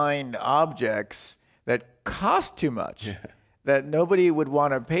over-designed objects that cost too much. Yeah. That nobody would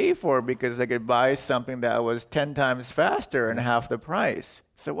want to pay for because they could buy something that was 10 times faster and half the price.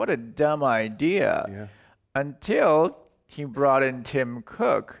 So what a dumb idea. Yeah. Until he brought in Tim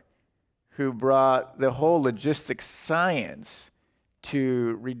Cook, who brought the whole logistics science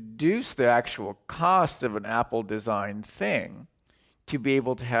to reduce the actual cost of an Apple designed thing, to be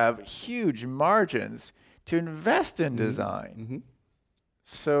able to have huge margins to invest in design. Mm-hmm.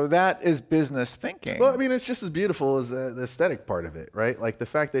 So that is business thinking. Well, I mean, it's just as beautiful as the aesthetic part of it, right? Like the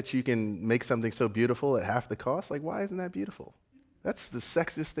fact that you can make something so beautiful at half the cost, like why isn't that beautiful? That's the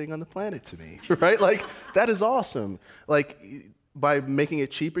sexiest thing on the planet to me, right? Like that is awesome. Like by making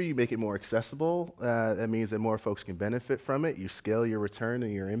it cheaper, you make it more accessible. That means that more folks can benefit from it. You scale your return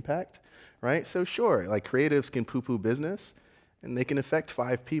and your impact, right? So sure, like creatives can poo-poo business and they can affect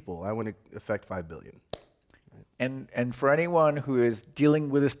 5 people. I want to affect 5 billion. And for anyone who is dealing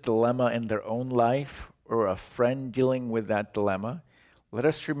with this dilemma in their own life or a friend dealing with that dilemma, let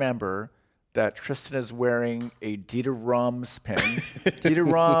us remember that Tristan is wearing a Dieter Rams pin.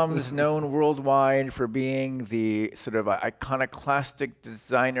 Dieter Rams, known worldwide for being the sort of iconoclastic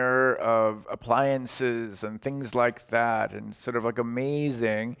designer of appliances and things like that, and sort of like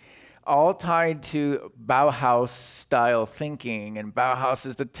amazing, all tied to Bauhaus style thinking. And Bauhaus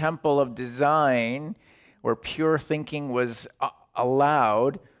is the temple of design, where pure thinking was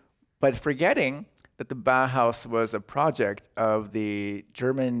allowed, but forgetting that the Bauhaus was a project of the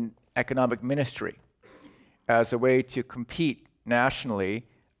German economic ministry as a way to compete nationally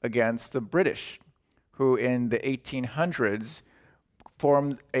against the British, who in the 1800s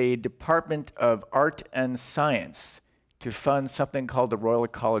formed a Department of Art and Science to fund something called the Royal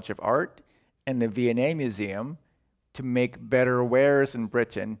College of Art and the V&A Museum to make better wares in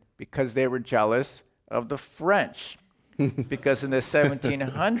Britain because they were jealous of the French, because in the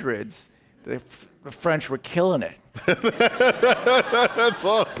 1700s, the French were killing it. That's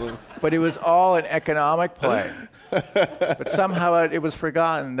awesome. But it was all an economic play. But somehow it was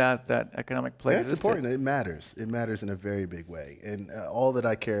forgotten that economic play That's existed. important. It matters. It matters in a very big way. And all that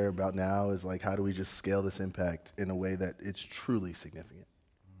I care about now is like, how do we just scale this impact in a way that it's truly significant?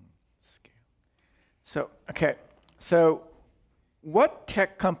 Scale. So what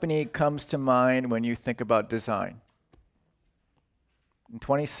tech company comes to mind when you think about design? In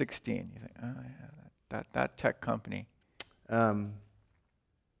 2016, you think, oh yeah, that tech company. Only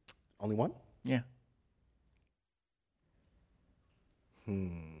one? Yeah.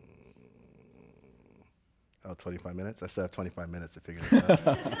 Oh, 25 minutes? I still have 25 minutes to figure this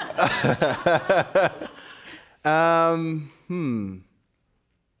out.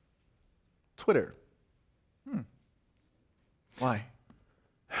 Twitter. Why?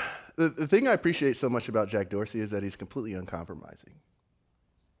 The thing I appreciate so much about Jack Dorsey is that he's completely uncompromising.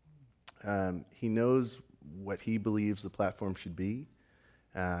 He knows what he believes the platform should be.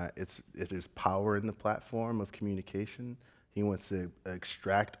 There's power in the platform of communication. He wants to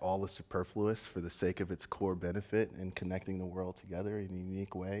extract all the superfluous for the sake of its core benefit and connecting the world together in a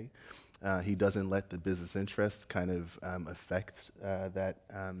unique way. He doesn't let the business interest kind of affect that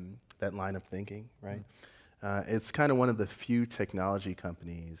line of thinking, right? It's kind of one of the few technology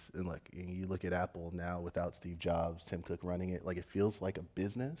companies, and like you look at Apple now without Steve Jobs, Tim Cook running it, like it feels like a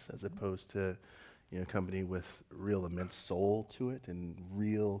business as opposed to a company with real immense soul to it and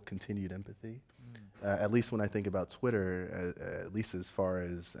real continued empathy. At least when I think about Twitter, at least as far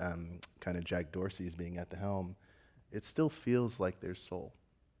as kind of Jack Dorsey's being at the helm, it still feels like there's soul,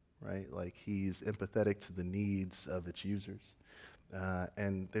 right? Like he's empathetic to the needs of its users.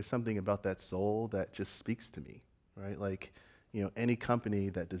 And there's something about that soul that just speaks to me, right? Like, any company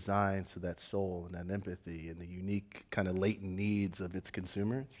that designs to that soul and that empathy and the unique kind of latent needs of its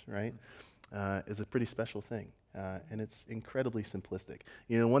consumers, right, is a pretty special thing. And it's incredibly simplistic.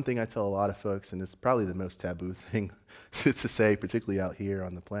 One thing I tell a lot of folks, and it's probably the most taboo thing to say, particularly out here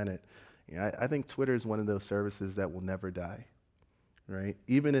on the planet, I think Twitter is one of those services that will never die, right?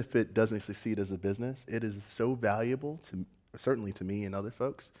 Even if it doesn't succeed as a business, it is so valuable certainly to me and other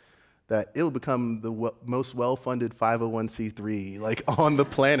folks, that it will become the most well-funded 501c3 like on the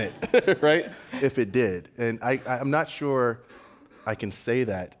planet, right? If it did. And I'm not sure I can say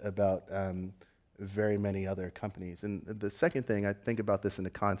that about very many other companies. And the second thing, I think about this in the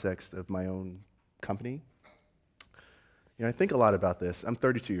context of my own company. I think a lot about this. I'm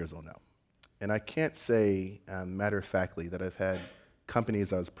 32 years old now. And I can't say matter-of-factly that I've had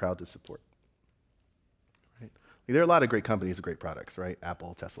companies I was proud to support. Right? There are a lot of great companies with great products, right?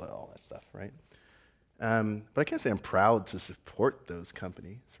 Apple, Tesla, all that stuff, right? But I can't say I'm proud to support those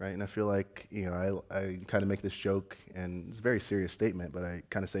companies, right? And I feel like, I kind of make this joke, and it's a very serious statement, but I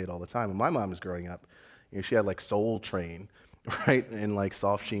kind of say it all the time. When my mom was growing up, she had like Soul Train, right? And like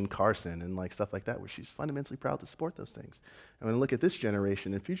Soft Sheen Carson and like stuff like that, where she's fundamentally proud to support those things. And when I look at this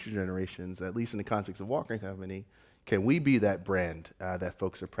generation and future generations, at least in the context of Walker & Company, can we be that brand that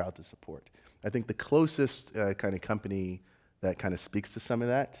folks are proud to support? I think the closest kind of company that kind of speaks to some of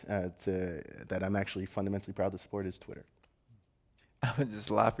that, that I'm actually fundamentally proud to support is Twitter. I was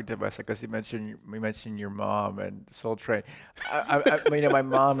just laughing to myself because you mentioned your mom and Soul Train. My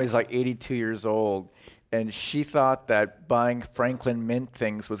mom is like 82 years old, and she thought that buying Franklin Mint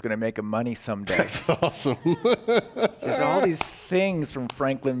things was going to make her money someday. That's awesome. There's all these things from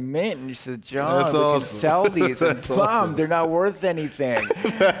Franklin Mint, and she said, John, That's we awesome. can sell these. And That's Mom, awesome. they're not worth anything.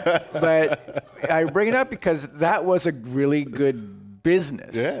 But I bring it up because that was a really good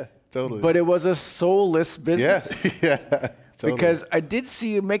business. Yeah, totally. But it was a soulless business. Yeah, yeah. Totally. Because I did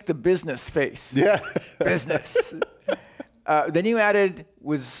see you make the business face. Yeah. Business. Then you added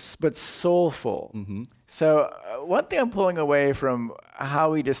but soulful. Mm-hmm. So one thing I'm pulling away from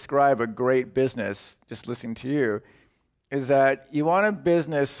how we describe a great business, just listening to you, is that you want a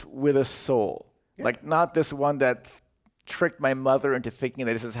business with a soul. Yeah. Like not this one that tricked my mother into thinking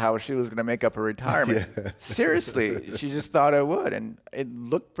that this is how she was going to make up her retirement. Yeah. Seriously, she just thought I would, and it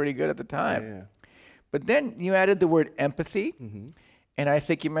looked pretty good at the time. Yeah. But then you added the word empathy, and I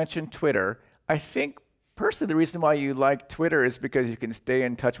think you mentioned Twitter. I think personally the reason why you like Twitter is because you can stay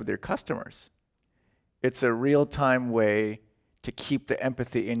in touch with your customers. It's a real-time way to keep the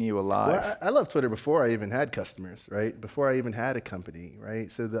empathy in you alive. Well, I love Twitter before I even had customers, right? Before I even had a company,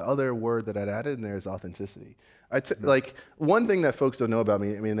 right? So the other word that I'd added in there is authenticity. Like one thing that folks don't know about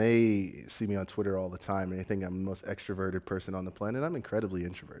me, they see me on Twitter all the time and they think I'm the most extroverted person on the planet. I'm incredibly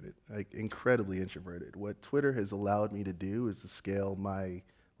introverted, like incredibly introverted. What Twitter has allowed me to do is to scale my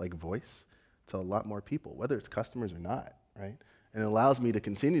voice to a lot more people, whether it's customers or not, right? And it allows me to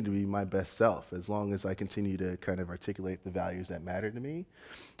continue to be my best self as long as I continue to kind of articulate the values that matter to me.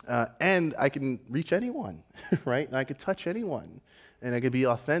 And I can reach anyone, right? And I can touch anyone. And I can be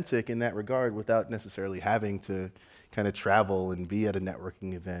authentic in that regard without necessarily having to kind of travel and be at a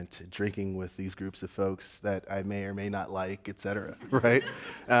networking event, drinking with these groups of folks that I may or may not like, et cetera, right?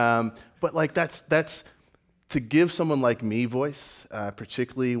 But that's to give someone like me voice,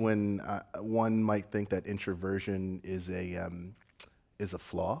 particularly when one might think that introversion is a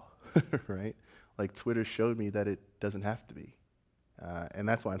flaw, right? Like Twitter showed me that it doesn't have to be. And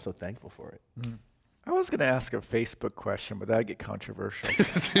that's why I'm so thankful for it. Mm. I was going to ask a Facebook question, but that'd get controversial.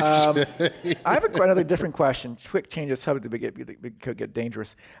 I have another different question. Quick change of subject, it could get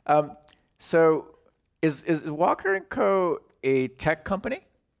dangerous. So is Walker & Co. a tech company?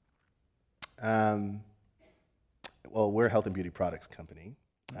 Well, we're a health and beauty products company,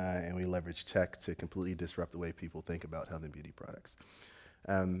 and we leverage tech to completely disrupt the way people think about health and beauty products.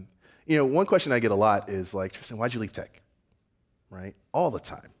 One question I get a lot is like, Tristan, why'd you leave tech? Right? All the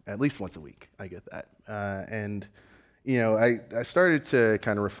time, at least once a week, I get that. And I started to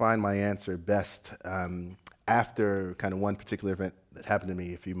kind of refine my answer best after kind of one particular event that happened to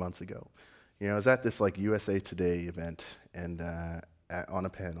me a few months ago. I was at this USA Today event and on a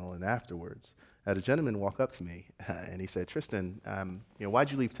panel, and afterwards, I had a gentleman walk up to me and he said, Tristan,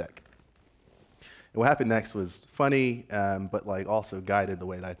 why'd you leave tech? And what happened next was funny, but also guided the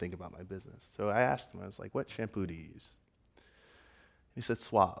way that I think about my business. So I asked him, I was like, what shampoo do you use? He said,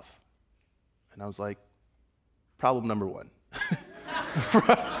 Suave. And I was like, problem number one.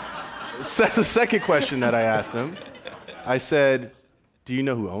 The second question that I asked him, I said, do you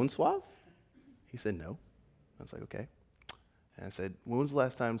know who owns Suave? He said, no. I was like, okay. And I said, when was the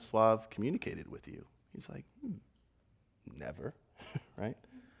last time Suave communicated with you? He's like, never, right?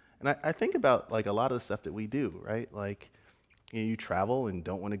 And I think about a lot of the stuff that we do, right? You travel and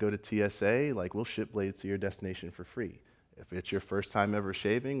don't want to go to TSA, we'll ship blades to your destination for free. If it's your first time ever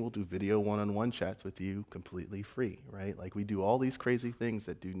shaving, we'll do video one-on-one chats with you completely free, right? We do all these crazy things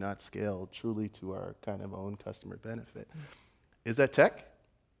that do not scale truly to our kind of own customer benefit. Is that tech?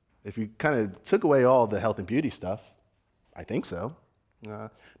 If you kind of took away all the health and beauty stuff, I think so,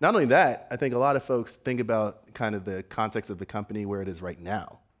 Not only that, I think a lot of folks think about kind of the context of the company where it is right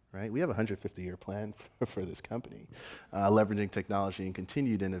now, right? We have a 150-year plan for this company, leveraging technology in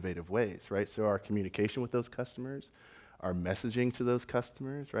continued innovative ways, right? So our communication with those customers, our messaging to those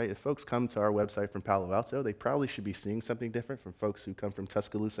customers, right? If folks come to our website from Palo Alto, they probably should be seeing something different from folks who come from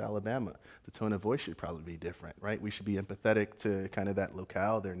Tuscaloosa, Alabama. The tone of voice should probably be different, right? We should be empathetic to kind of that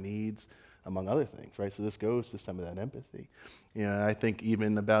locale, their needs, among other things, right? So this goes to some of that empathy. I think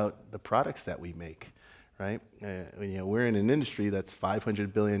even about the products that we make, right? We're in an industry that's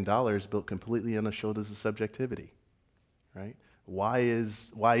 $500 billion built completely on the shoulders of subjectivity, right? Why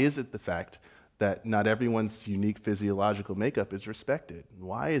is it the fact that not everyone's unique physiological makeup is respected?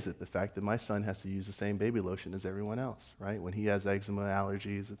 Why is it the fact that my son has to use the same baby lotion as everyone else, right? When he has eczema,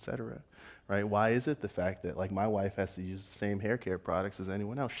 allergies, et cetera, right? Why is it the fact that like my wife has to use the same hair care products as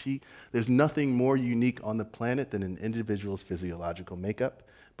anyone else? There's nothing more unique on the planet than an individual's physiological makeup,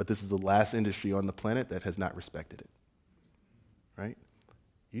 but this is the last industry on the planet that has not respected it, right?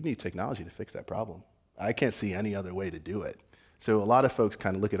 You need technology to fix that problem. I can't see any other way to do it. So a lot of folks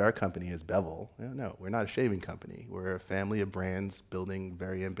kind of look at our company as Bevel. No, we're not a shaving company. We're a family of brands building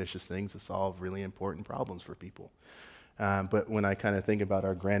very ambitious things to solve really important problems for people. But when I kind of think about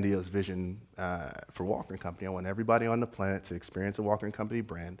our grandiose vision for Walker & Company, I want everybody on the planet to experience a Walker & Company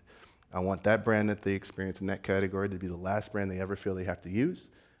brand. I want that brand that they experience in that category to be the last brand they ever feel they have to use.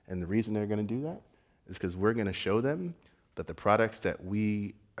 And the reason they're going to do that is because we're going to show them that the products that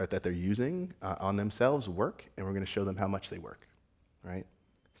they're using on themselves work, and we're going to show them how much they work. Right?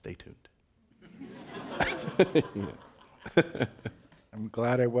 Stay tuned. I'm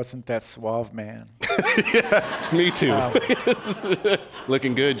glad I wasn't that suave man. Yeah, me too.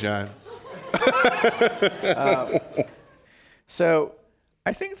 Looking good, John. So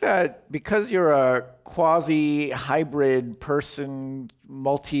I think that because you're a quasi-hybrid person,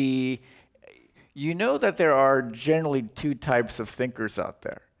 you know that there are generally two types of thinkers out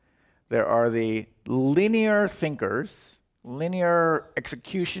there. There are the linear thinkers, linear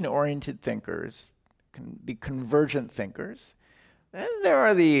execution-oriented thinkers, the convergent thinkers. Then there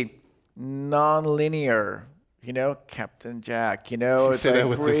are the non-linear, Captain Jack, it's say that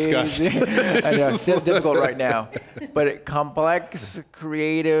with disgust. I know, it's difficult right now. But complex,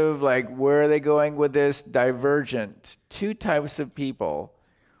 creative, like where are they going with this? Divergent. Two types of people.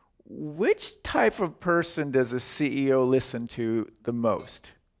 Which type of person does a CEO listen to the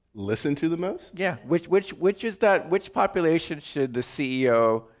most? Listen to the most? Yeah. Which is that? Which population should the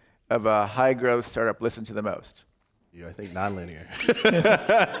CEO of a high growth startup listen to the most? Yeah, I think nonlinear.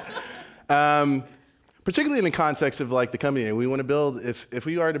 Particularly in the context of like the company we want to build. If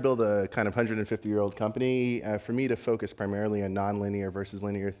we are to build a kind of 150-year-old company, for me to focus primarily on nonlinear versus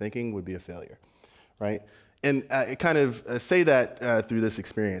linear thinking would be a failure, right? And I kind of say that through this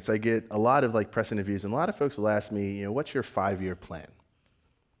experience. I get a lot of like press interviews, and a lot of folks will ask me, what's your 5-year plan?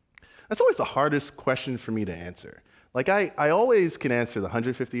 That's always the hardest question for me to answer. Like I always can answer the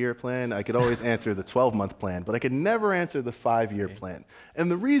 150-year plan. I could always answer the 12-month plan, but I could never answer the 5-year plan.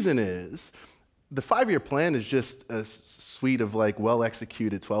 And the reason is the 5-year plan is just a suite of like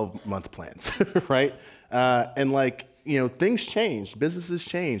well-executed 12-month plans, right? And like, things change, businesses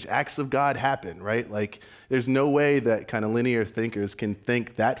change, acts of God happen, right? Like there's no way that kind of linear thinkers can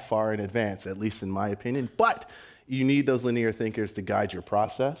think that far in advance, at least in my opinion. But you need those linear thinkers to guide your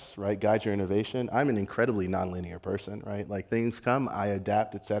process, right? Guide your innovation. I'm an incredibly nonlinear person, right? Like things come, I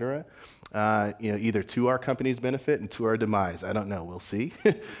adapt, et cetera. Either to our company's benefit and to our demise. I don't know, we'll see.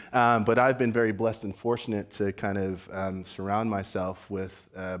 But I've been very blessed and fortunate to kind of surround myself with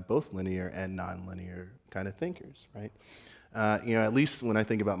both linear and nonlinear kind of thinkers, right? At least when I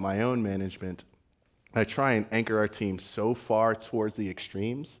think about my own management, I try and anchor our team so far towards the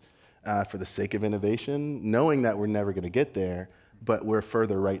extremes for the sake of innovation, knowing that we're never going to get there, but we're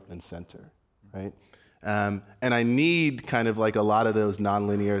further right than center, right? And I need kind of like a lot of those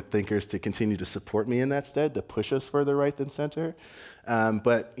nonlinear thinkers to continue to support me in that stead, to push us further right than center.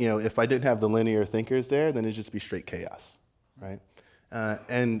 But if I didn't have the linear thinkers there, then it'd just be straight chaos, right?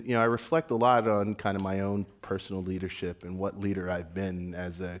 And I reflect a lot on kind of my own personal leadership and what leader I've been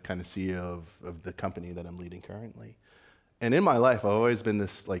as a kind of CEO of the company that I'm leading currently. And in my life, I've always been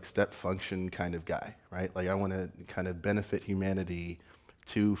this like step function kind of guy, right? Like I want to kind of benefit humanity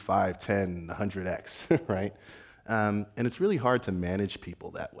 2, 5, 10, 100x, right? And it's really hard to manage people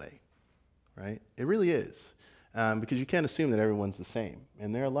that way, right? It really is, because you can't assume that everyone's the same.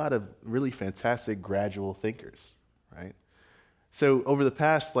 And there are a lot of really fantastic gradual thinkers, right? So over the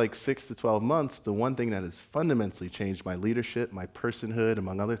past like 6 to 12 months, the one thing that has fundamentally changed my leadership, my personhood,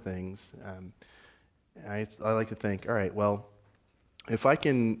 among other things, I like to think, all right, well, if I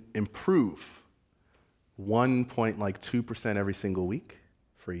can improve 1.2% every single week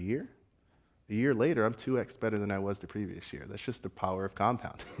for a year later, I'm 2x better than I was the previous year. That's just the power of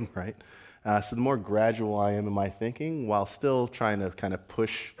compounding, right? So the more gradual I am in my thinking, while still trying to kind of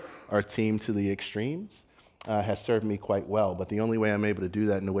push our team to the extremes, has served me quite well. But the only way I'm able to do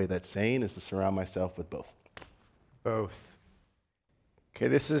that in a way that's sane is to surround myself with both. Both. Okay,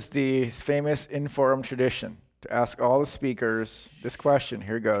 this is the famous Inforum tradition to ask all the speakers this question.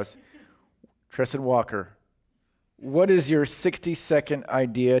 Here goes. Tristan Walker, what is your 60-second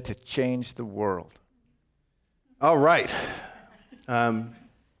idea to change the world? All right.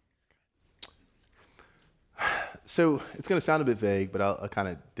 So it's going to sound a bit vague, but I'll kind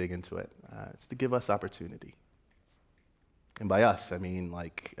of dig into it. It's to give us opportunity. And by us, I mean,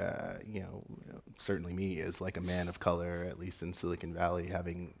 certainly me as like a man of color, at least in Silicon Valley,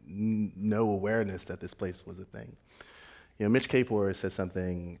 having no awareness that this place was a thing. Mitch Kapor said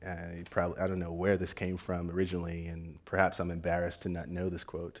something, I don't know where this came from originally, and perhaps I'm embarrassed to not know this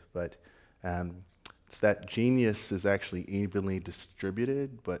quote, but it's that genius is actually evenly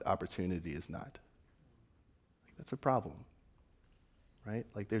distributed, but opportunity is not. That's a problem, right?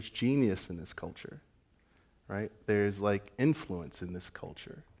 Like there's genius in this culture, right? There's like influence in this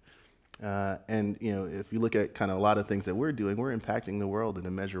culture. And if you look at kind of a lot of things that we're doing, we're impacting the world in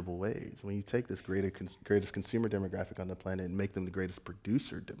immeasurable ways. When you take this greatest consumer demographic on the planet and make them the greatest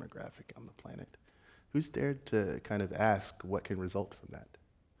producer demographic on the planet, who's dared to kind of ask what can result from that?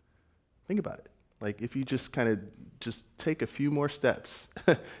 Think about it. Like if you just kind of just take a few more steps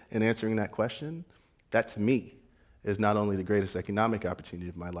in answering that question, that to me is not only the greatest economic opportunity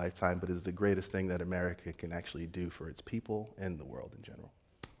of my lifetime, but is the greatest thing that America can actually do for its people and the world in general.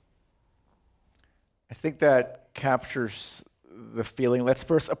 I think that captures the feeling. Let's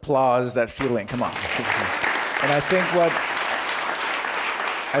first applause that feeling. Come on. And I think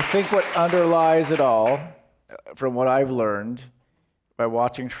what underlies it all, from what I've learned by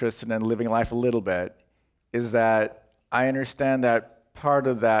watching Tristan and living life a little bit, is that I understand that part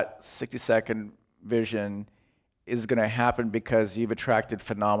of that 60-second vision is going to happen because you've attracted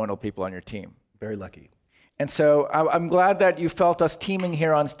phenomenal people on your team. Very lucky. And so I'm glad that you felt us teaming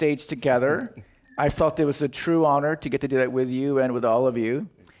here on stage together. I felt it was a true honor to get to do that with you and with all of you.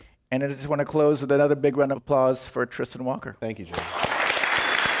 And I just want to close with another big round of applause for Tristan Walker. Thank you, Jim.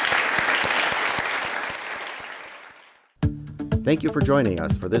 Thank you for joining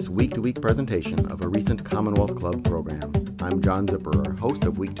us for this week-to-week presentation of a recent Commonwealth Club program. I'm John Zipperer, host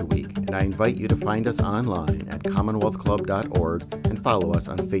of Week to Week, and I invite you to find us online at commonwealthclub.org and follow us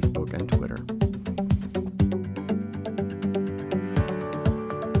on Facebook and Twitter.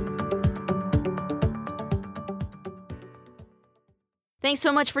 Thanks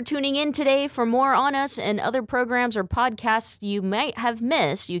so much for tuning in today. For more on us and other programs or podcasts you might have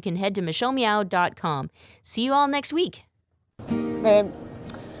missed, you can head to michellemeow.com. See you all next week. Babe,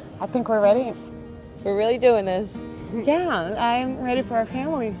 I think we're ready. We're really doing this. Yeah, I'm ready for our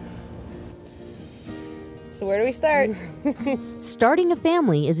family. So where do we start? Starting a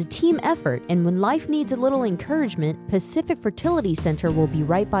family is a team effort, and when life needs a little encouragement, Pacific Fertility Center will be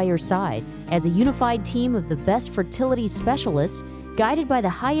right by your side. As a unified team of the best fertility specialists, guided by the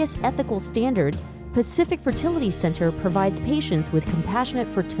highest ethical standards, Pacific Fertility Center provides patients with compassionate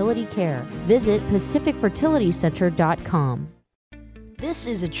fertility care. Visit pacificfertilitycenter.com. This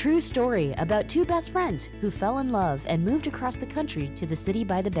is a true story about two best friends who fell in love and moved across the country to the city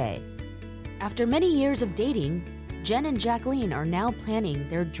by the bay. After many years of dating, Jen and Jacqueline are now planning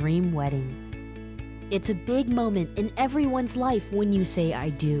their dream wedding. It's a big moment in everyone's life when you say I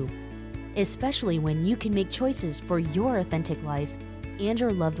do, especially when you can make choices for your authentic life and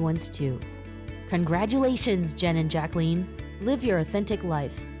your loved ones too. Congratulations, Jen and Jacqueline. Live your authentic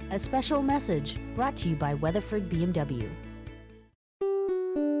life. A special message brought to you by Weatherford BMW.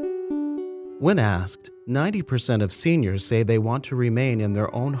 When asked, 90% of seniors say they want to remain in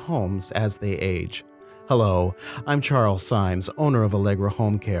their own homes as they age. Hello, I'm Charles Symes, owner of Allegra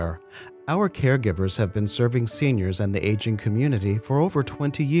Home Care. Our caregivers have been serving seniors and the aging community for over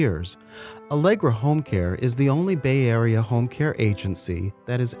 20 years. Allegra Home Care is the only Bay Area home care agency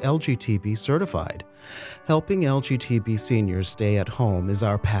that is LGTB certified. Helping LGTB seniors stay at home is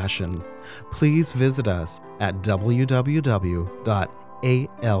our passion. Please visit us at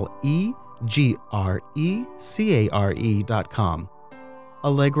www.alegrecare.com.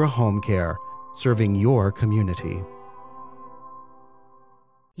 Allegra Home Care, serving your community.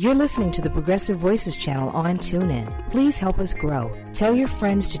 You're listening to the Progressive Voices channel on TuneIn. Please help us grow. Tell your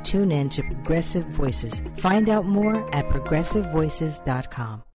friends to tune in to Progressive Voices. Find out more at progressivevoices.com.